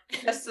 Yep.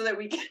 Just so that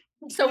we can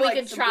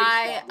can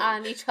try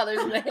on each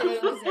other's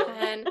wigs.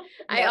 And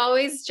I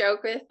always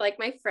joke with like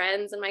my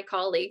friends and my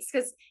colleagues,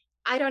 because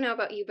I don't know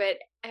about you, but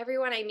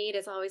everyone I meet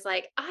is always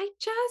like, I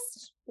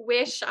just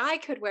wish I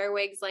could wear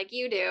wigs like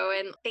you do.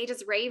 And they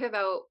just rave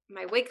about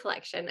my wig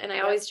collection. And I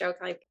always joke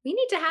like, we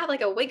need to have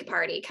like a wig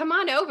party. Come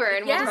on over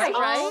and we'll just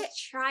all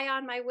try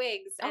on my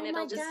wigs. And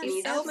it'll just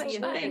be so much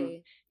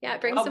fun. Yeah,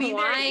 bring some wine.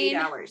 There in 8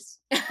 hours.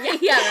 Right?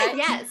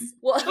 Yes.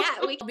 Well,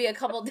 we'll be a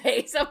couple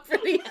days up for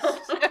the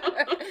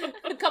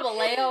a couple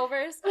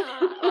layovers.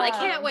 Well, I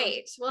can't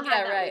wait. We'll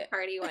have that wig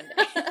party one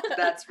day.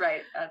 That's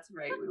right.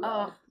 We will.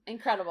 Oh,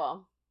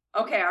 incredible.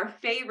 Okay, our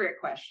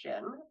favorite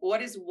question.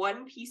 What is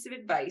one piece of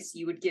advice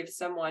you would give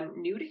someone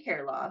new to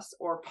hair loss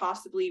or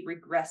possibly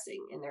regressing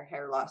in their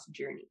hair loss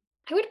journey?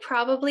 I would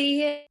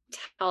probably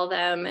tell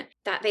them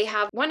that they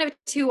have one of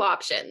two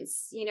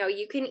options.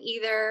 You can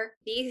either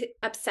be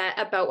upset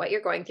about what you're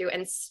going through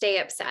and stay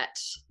upset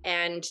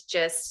and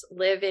just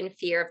live in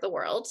fear of the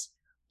world,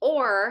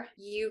 or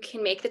you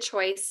can make the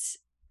choice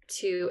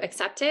to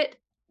accept it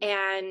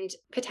and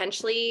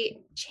potentially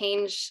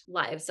change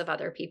lives of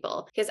other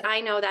people. Because I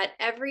know that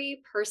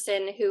every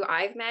person who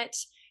I've met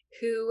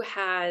who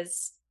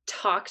has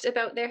talked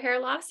about their hair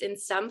loss in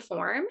some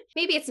form,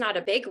 maybe it's not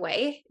a big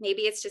way,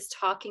 maybe it's just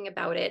talking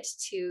about it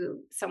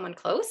to someone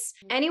close.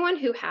 Anyone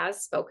who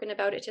has spoken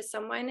about it to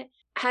someone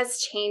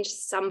has changed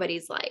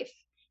somebody's life.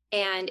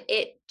 And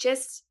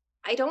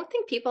I don't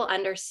think people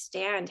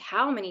understand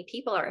how many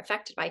people are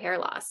affected by hair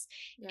loss.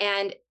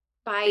 And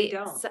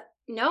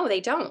No,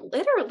 they don't.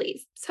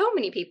 Literally, so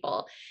many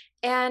people.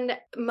 And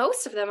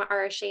most of them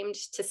are ashamed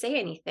to say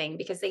anything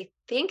because they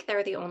think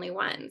they're the only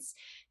ones.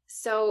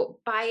 So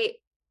by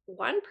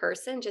one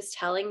person just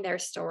telling their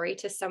story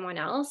to someone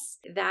else,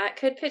 that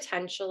could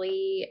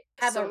potentially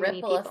Have so a many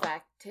ripple people.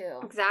 effect too.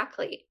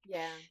 Exactly.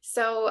 Yeah.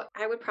 So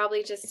I would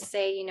probably just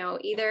say,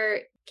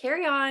 either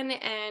carry on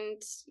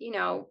and,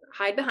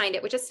 hide behind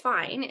it, which is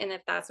fine. And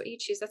if that's what you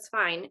choose, that's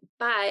fine.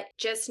 But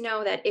just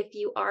know that if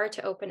you are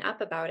to open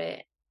up about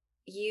it,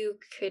 you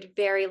could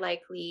very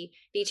likely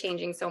be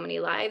changing so many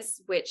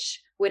lives,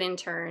 which would in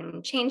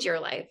turn change your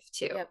life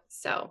too. Yep.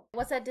 So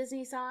What's that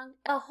Disney song?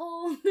 A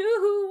whole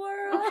new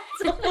world.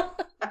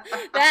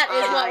 That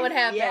is what would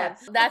happen.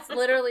 Yes. That's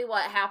literally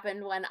what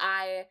happened when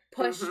I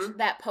pushed Mhm.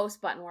 that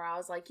post button where I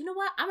was like, you know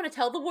what? I'm going to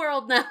tell the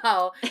world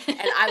now. And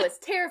I was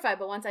terrified.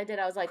 But once I did,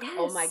 I was like,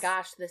 oh my Yes.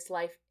 gosh, this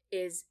life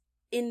is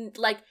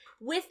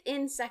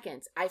within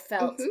seconds, I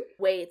felt Mhm.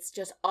 weights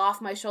just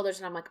off my shoulders.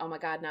 And I'm like, oh my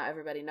God, now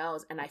everybody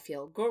knows. And I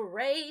feel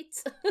great.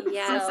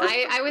 Yes,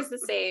 So- I was the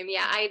same.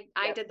 Yeah, I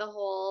Yep. did the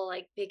whole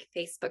big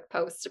Facebook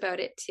post about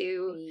it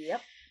too.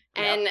 Yep.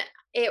 And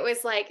it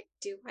was like,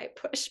 do I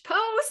push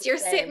post? You're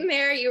Same. sitting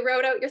there, you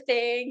wrote out your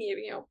thing,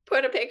 you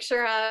put a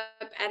picture up,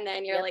 and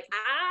then you're Yep. like,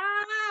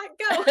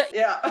 go.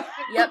 Yeah.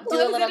 Yep. Do a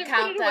Close little it and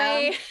put it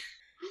away. countdown.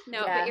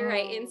 No, Yeah. but you're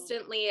right. Oh.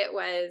 Instantly, it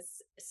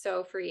was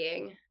so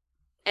freeing.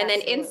 And then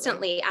Absolutely.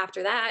 instantly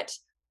after that,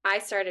 I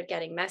started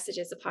getting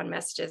messages upon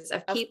messages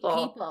of Of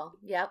people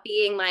Yep.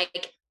 being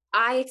like,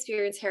 I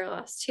experience hair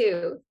loss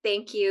too.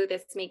 Thank you.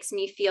 This makes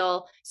me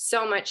feel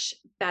so much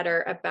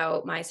better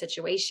about my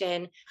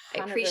situation.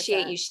 I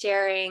appreciate 100%. you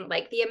sharing.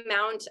 Like the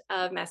amount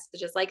of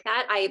messages like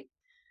that, I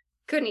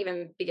couldn't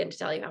even begin to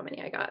tell you how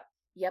many I got.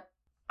 Yep.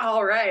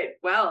 All right.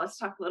 Well, let's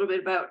talk a little bit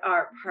about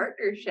our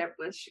partnership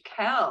with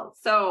Shaquelle.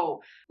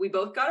 So we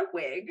both got a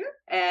wig.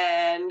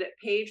 And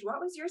Paige, what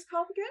was yours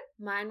called again?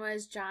 Mine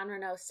was John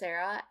Renault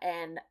Sarah.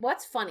 And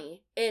what's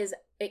funny is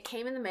it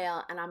came in the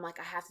mail and I'm like,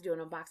 I have to do an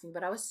unboxing,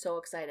 but I was so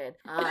excited.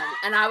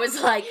 And I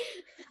was like,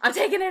 I'm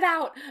taking it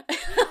out.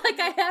 Like,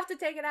 I have to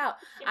take it out.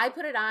 I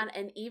put it on,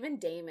 and even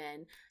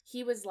Damon,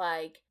 he was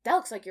like, that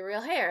looks like your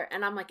real hair.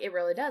 And I'm like, it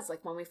really does.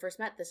 Like, when we first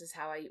met, this is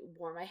how I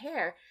wore my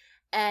hair.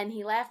 And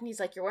he laughed and he's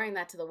like, you're wearing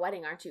that to the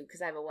wedding, aren't you?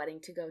 Because I have a wedding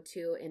to go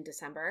to in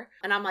December.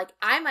 And I'm like,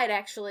 I might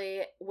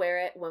actually wear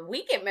it when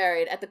we get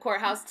married at the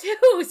courthouse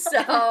too.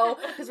 So,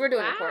 because we're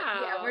doing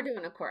Wow. we're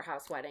doing a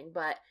courthouse wedding,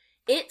 but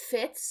it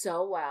fits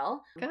so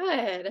well.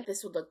 Good.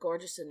 This would look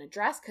gorgeous in a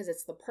dress because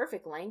it's the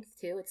perfect length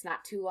too. It's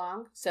not too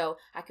long. So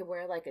I could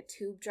wear like a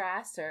tube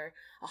dress or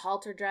a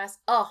halter dress.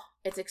 Oh,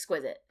 it's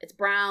exquisite. It's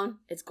brown.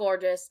 It's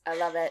gorgeous. I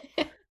love it.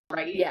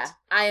 Right. Yeah,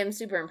 I am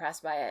super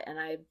impressed by it, and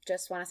I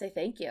just want to say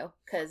thank you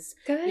because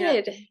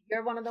Good.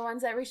 you're one of the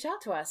ones that reached out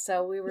to us,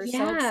 so we were so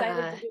Yeah.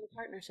 excited to do a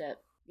partnership.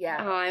 Yeah,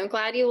 Oh, I'm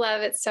glad you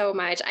love it so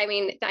much. I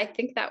mean, I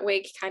think that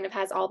wig kind of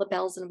has all the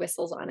bells and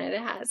whistles on it. It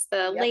has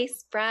the Yep.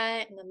 lace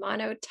front and the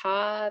mono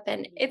top,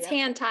 and it's Yep.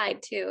 hand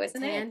tied too,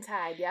 isn't it? hand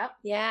tied. Yep.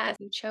 Yeah,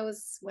 you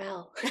chose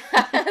well.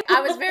 I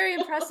was very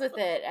impressed with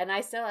it, and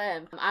I still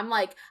am. I'm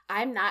like,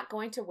 I'm not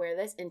going to wear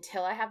this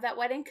until I have that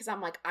wedding because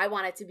I'm like, I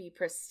want it to be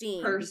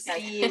pristine.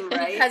 Pristine,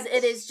 right? Because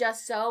it is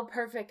just so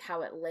perfect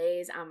how it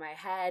lays on my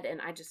head,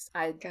 and I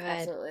Good.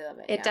 absolutely love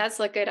it. It yeah. does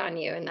look good on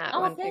you in that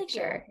Oh, one thank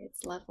you. picture.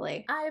 It's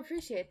lovely. I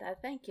appreciate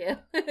that. Thank you.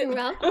 You're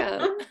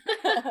welcome.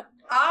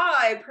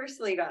 I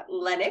personally got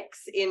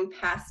Lennox in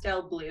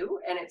pastel blue,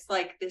 and it's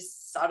like this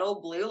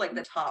subtle blue, like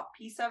the top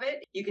piece of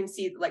it. You can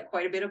see like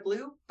quite a bit of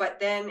blue, but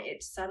then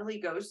it subtly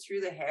goes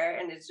through the hair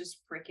and it's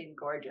just freaking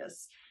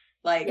gorgeous.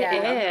 Like Yeah,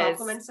 the it is.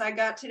 compliments I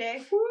got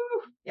today. Woo,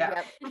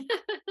 yeah. Yep.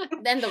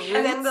 Then the roots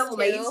And then the too.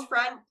 lace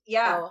front.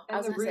 Yeah. Oh, I and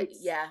was the gonna say, roots.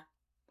 yeah.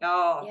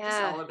 Oh, just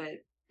Yeah. all of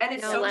it. And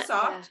it's No, so let-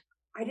 soft.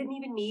 I didn't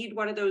even need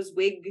one of those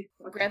wig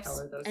what the Grips hell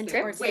are those and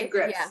things? grips. Wig tape,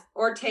 grips yeah.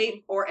 or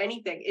tape or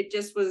anything. It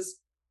just was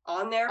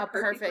on there A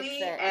perfect perfectly,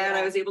 fit, and I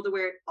yeah. was able to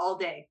wear it all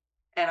day.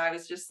 And I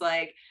was just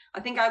like, I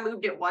think I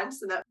moved it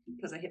once, and that's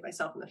because I hit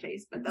myself in the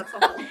face. But that's a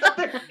whole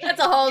other. That's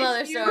a whole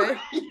nother issue. story.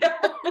 Yeah.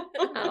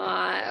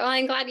 Aw, well,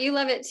 I'm glad you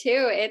love it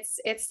too.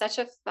 It's such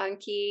a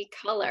funky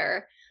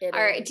color. It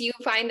Or is. do you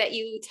find that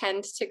you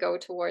tend to go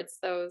towards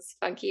those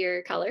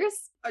funkier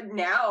colors?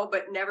 Now,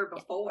 but never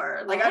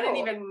before. Like I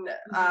didn't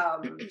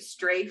Oh. even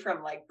stray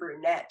from like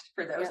brunette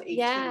for those Yep. 18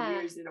 Yeah.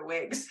 years in a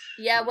wigs.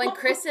 Yeah, when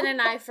Kristen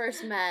and I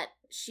first met,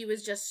 she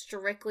was just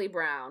strictly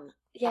brown.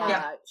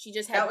 Yeah. She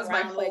just had That was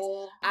my brown wigs.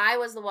 whole. I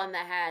was the one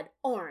that had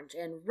orange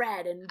and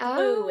red and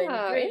blue and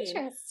Oh, green.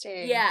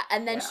 interesting. Yeah,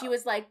 and then Yeah. she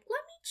was like,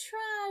 let me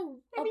try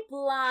Let a me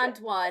blonde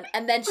try- one.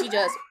 And then she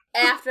just,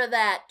 after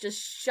that, just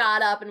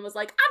shot up and was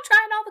like, I'm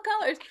trying all the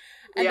colors.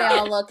 And Yeah. they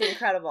all looked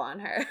incredible on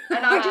her.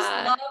 And I just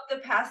Yeah. love the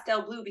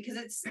pastel blue because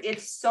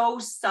it's so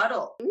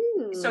subtle.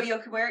 Ooh. So you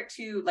can wear it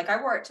to, like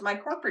I wore it to my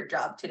corporate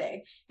job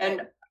today,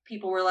 and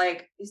people were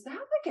like, is that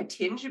like a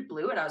tinge of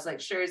blue? And I was like,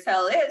 sure as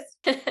hell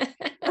is.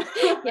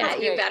 Yeah,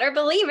 you better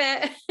believe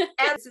it. And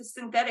it's a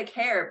synthetic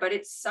hair, but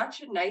it's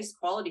such a nice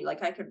quality.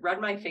 Like I could run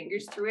my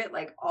fingers through it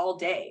like all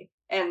day.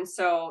 And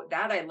so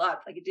that I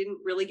loved. Like it didn't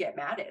really get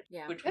matted,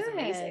 which was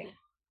amazing.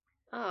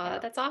 Oh,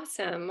 that's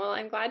awesome. Well,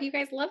 I'm glad you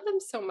guys love them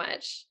so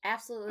much.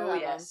 Absolutely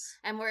love them.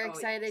 And we're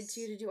excited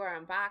too to do our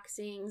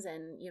unboxings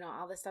and, you know,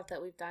 all the stuff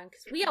that we've done.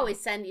 Because we always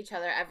send each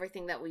other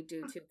everything that we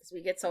do too, because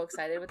we get so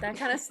excited with that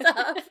kind of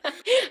stuff.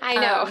 I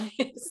know.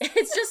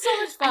 It's just so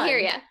much fun. I hear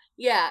you.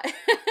 Yeah.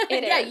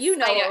 Yeah, you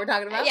know what we're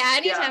talking about. Yeah,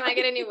 anytime I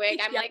get a new wig,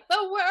 I'm like,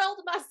 the world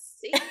must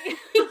see.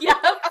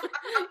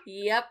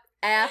 Yep.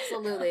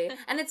 Absolutely.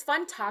 And it's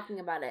fun talking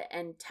about it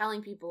and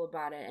telling people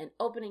about it and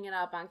opening it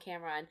up on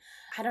camera. And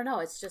I don't know,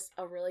 it's just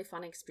a really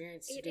fun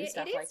experience to do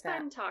stuff like that. It is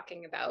fun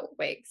talking about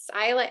wigs.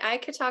 I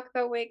could talk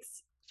about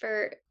wigs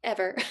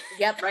forever.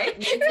 Yep. Right?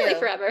 Really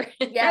forever.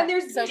 Yeah. And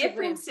there's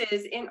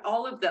differences in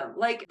all of them.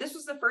 Like this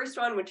was the first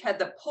one which had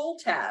the pull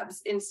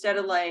tabs instead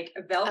of like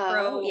a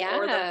Velcro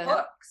or the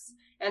hooks.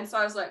 And so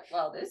I was like,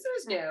 well, this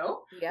is new.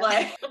 Yep.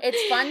 Like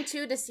it's fun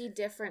too to see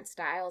different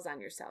styles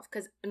on yourself.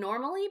 Because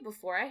normally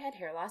before I had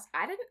hair loss,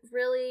 I didn't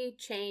really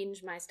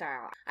change my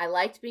style. I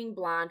liked being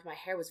blonde. My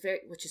hair was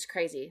which is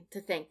crazy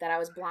to think that I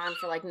was blonde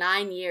for like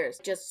 9 years.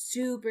 Just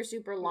super,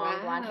 super long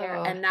blonde hair.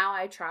 And now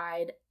I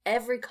tried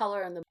every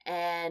color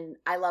and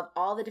I love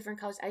all the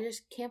different colors. I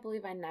just can't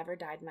believe I never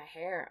dyed my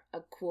hair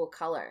a cool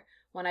color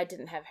when I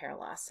didn't have hair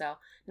loss. So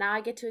now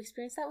I get to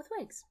experience that with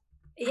wigs.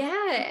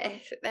 Yeah,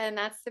 and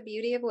that's the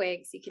beauty of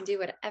wigs. You can do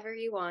whatever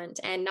you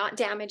want and not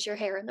damage your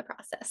hair in the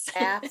process.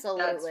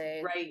 Absolutely. That's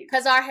right.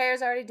 Because our hair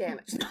is already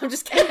damaged. No, I'm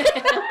just kidding.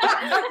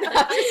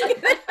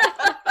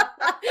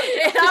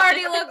 It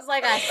already looks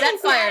like I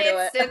set fire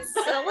to it. It's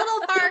a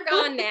little far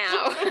gone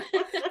now.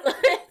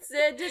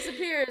 It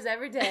disappears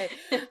every day.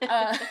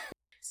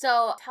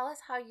 So tell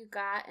us how you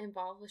got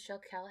involved with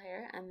Chacal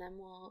Hair, and then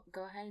we'll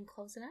go ahead and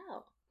close it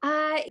out.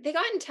 They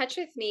got in touch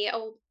with me a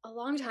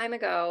long time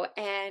ago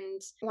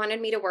and wanted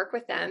me to work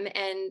with them.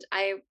 And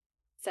I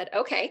said,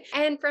 okay.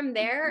 And from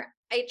there,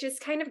 I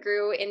just kind of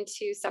grew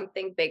into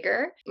something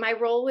bigger. My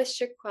role with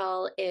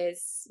Chacal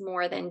is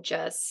more than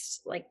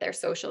just like their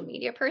social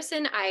media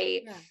person.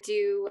 I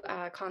do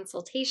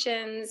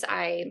consultations.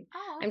 I'm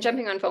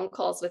jumping on phone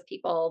calls with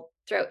people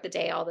throughout the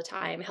day all the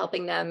time,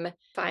 helping them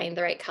find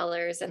the right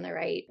colors and the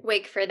right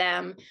wig for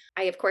them.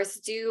 I, of course,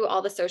 do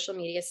all the social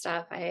media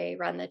stuff. I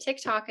run the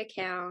TikTok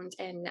account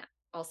and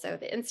also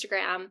the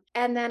Instagram.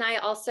 And then I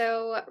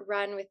also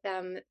run with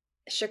them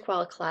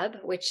Chacal Club,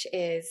 which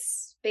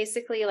is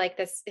basically like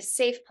this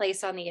safe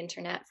place on the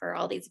internet for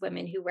all these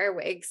women who wear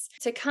wigs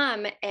to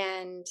come.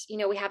 And, you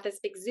know, we have this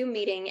big Zoom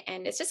meeting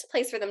and it's just a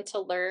place for them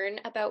to learn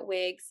about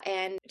wigs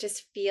and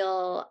just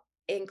feel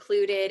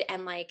included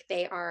and like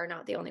they are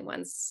not the only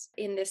ones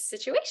in this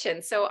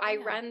situation. So I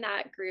run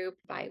that group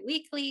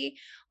bi-weekly,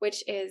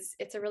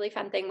 it's a really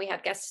fun thing. We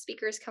have guest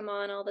speakers come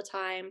on all the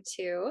time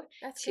too,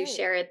 to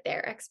share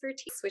their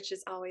expertise, which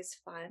is always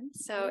fun.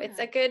 So it's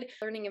a good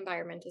learning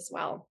environment as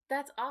well.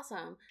 That's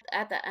awesome.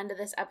 At the end of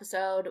this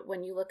episode,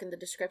 when you look in the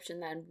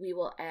description, then we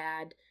will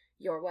add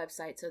your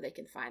website so they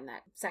can find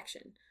that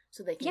section.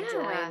 So they can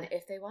join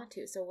if they want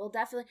to. So we'll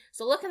definitely,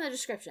 look in the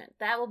description.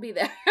 That will be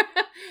there.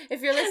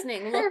 If you're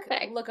listening,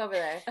 look over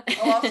there.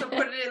 I'll also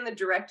put it in the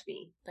direct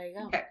me. There you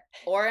go. Okay.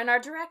 Or in our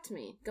direct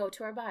me. Go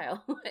to our bio.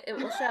 It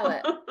will show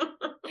it.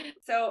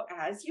 So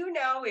as you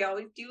know, we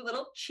always do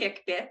little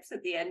chick bits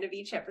at the end of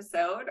each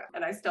episode.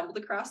 And I stumbled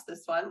across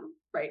this one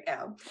right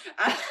now.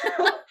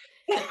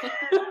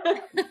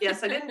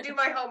 Yes, I didn't do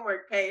my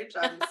homework page.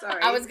 I'm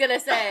sorry. I was going to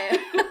say,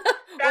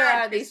 where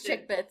are these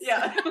chick bits?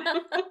 Yeah.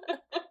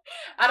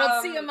 I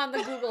don't see them on the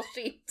Google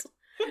sheet.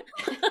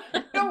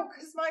 No,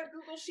 because my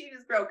Google sheet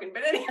is broken.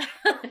 But anyway,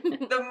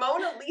 the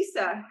Mona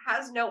Lisa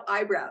has no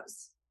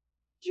eyebrows.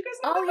 Did you guys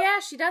know that? Yeah,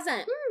 she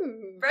doesn't.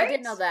 Right? I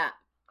didn't know that.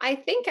 I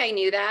think I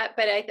knew that,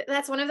 but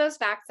that's one of those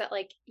facts that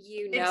like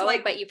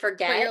but you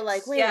forget. But you're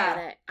like, wait a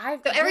minute.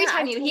 So every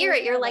time you hear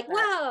it, you're like,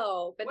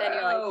 whoa. But then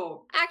you're like,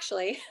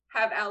 actually,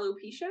 have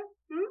alopecia?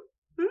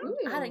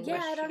 I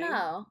don't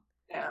know.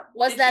 Yeah.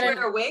 Was that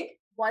wear a wig?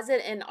 Was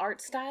it an art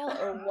style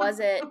or was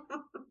it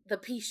the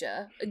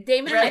Pisha?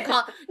 David and I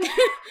call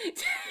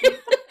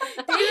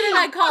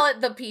it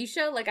the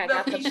Pisha. Like I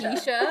got the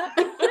Pisha.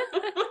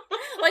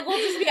 Like we'll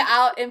just be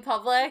out in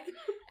public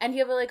and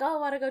he'll be like, "Oh, I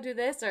want to go do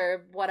this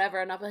or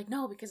whatever," and I'll be like,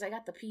 "No, because I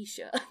got the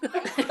Pisha."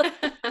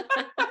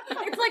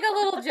 It's like a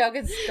little joke.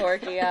 It's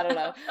dorky. I don't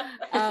know.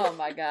 Oh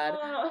my god.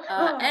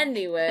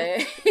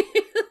 Anyway.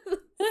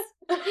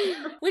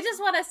 We just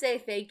want to say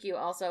thank you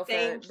also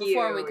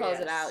before we close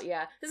it out.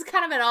 Yeah, this has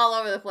kind of been all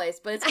over the place,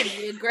 but it's going to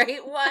be a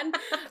great one.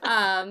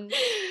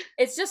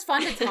 It's just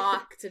fun to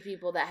talk to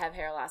people that have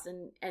hair loss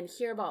and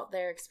hear about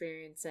their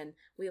experience, and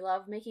we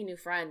love making new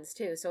friends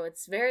too. So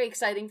it's very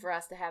exciting for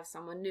us to have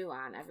someone new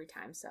on every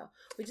time. So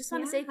we just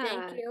want to say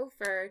thank you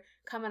for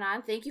coming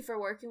on. Thank you for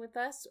working with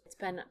us. It's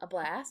been a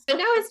blast. But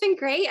no, it's been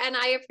great. And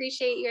I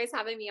appreciate you guys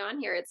having me on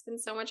here. It's been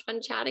so much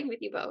fun chatting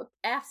with you both.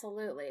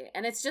 Absolutely.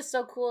 And it's just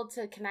so cool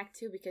to connect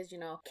to because,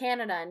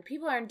 Canada and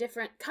people are in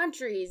different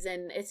countries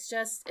and it's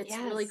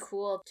really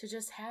cool to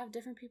just have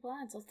different people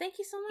on. So thank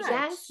you so much.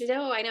 Yes,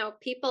 I know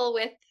people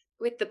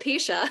with the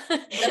Pisha,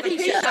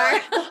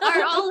 The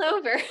are all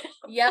over.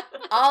 Yep,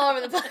 all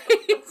over the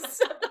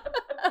place.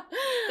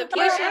 The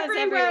Pisha is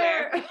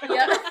everywhere.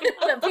 Yep,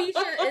 the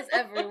Pisha is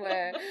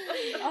everywhere.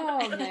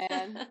 Oh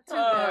man, too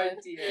good.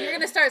 Dear. You're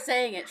gonna start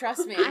saying it.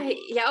 Trust me. Yep.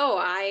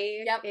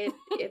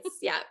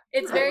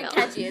 It's very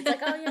catchy. It's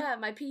like, oh yeah,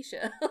 my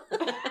Pisha.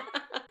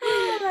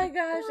 Oh my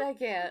gosh, I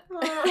can't.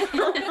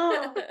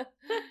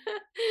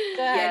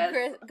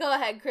 Go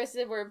ahead,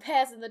 Kristen. We're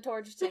passing the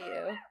torch to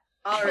you.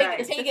 All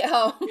right. Take it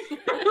home.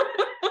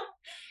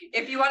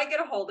 If you want to get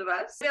a hold of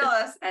us, email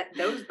us at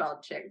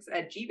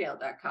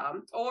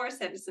thosebaldchicks@gmail.com or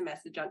send us a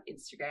message on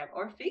Instagram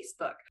or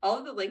Facebook. All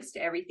of the links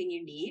to everything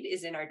you need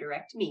is in our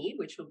direct me,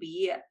 which will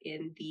be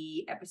in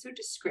the episode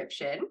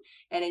description.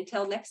 And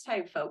until next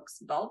time, folks,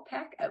 Bald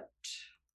Pack out.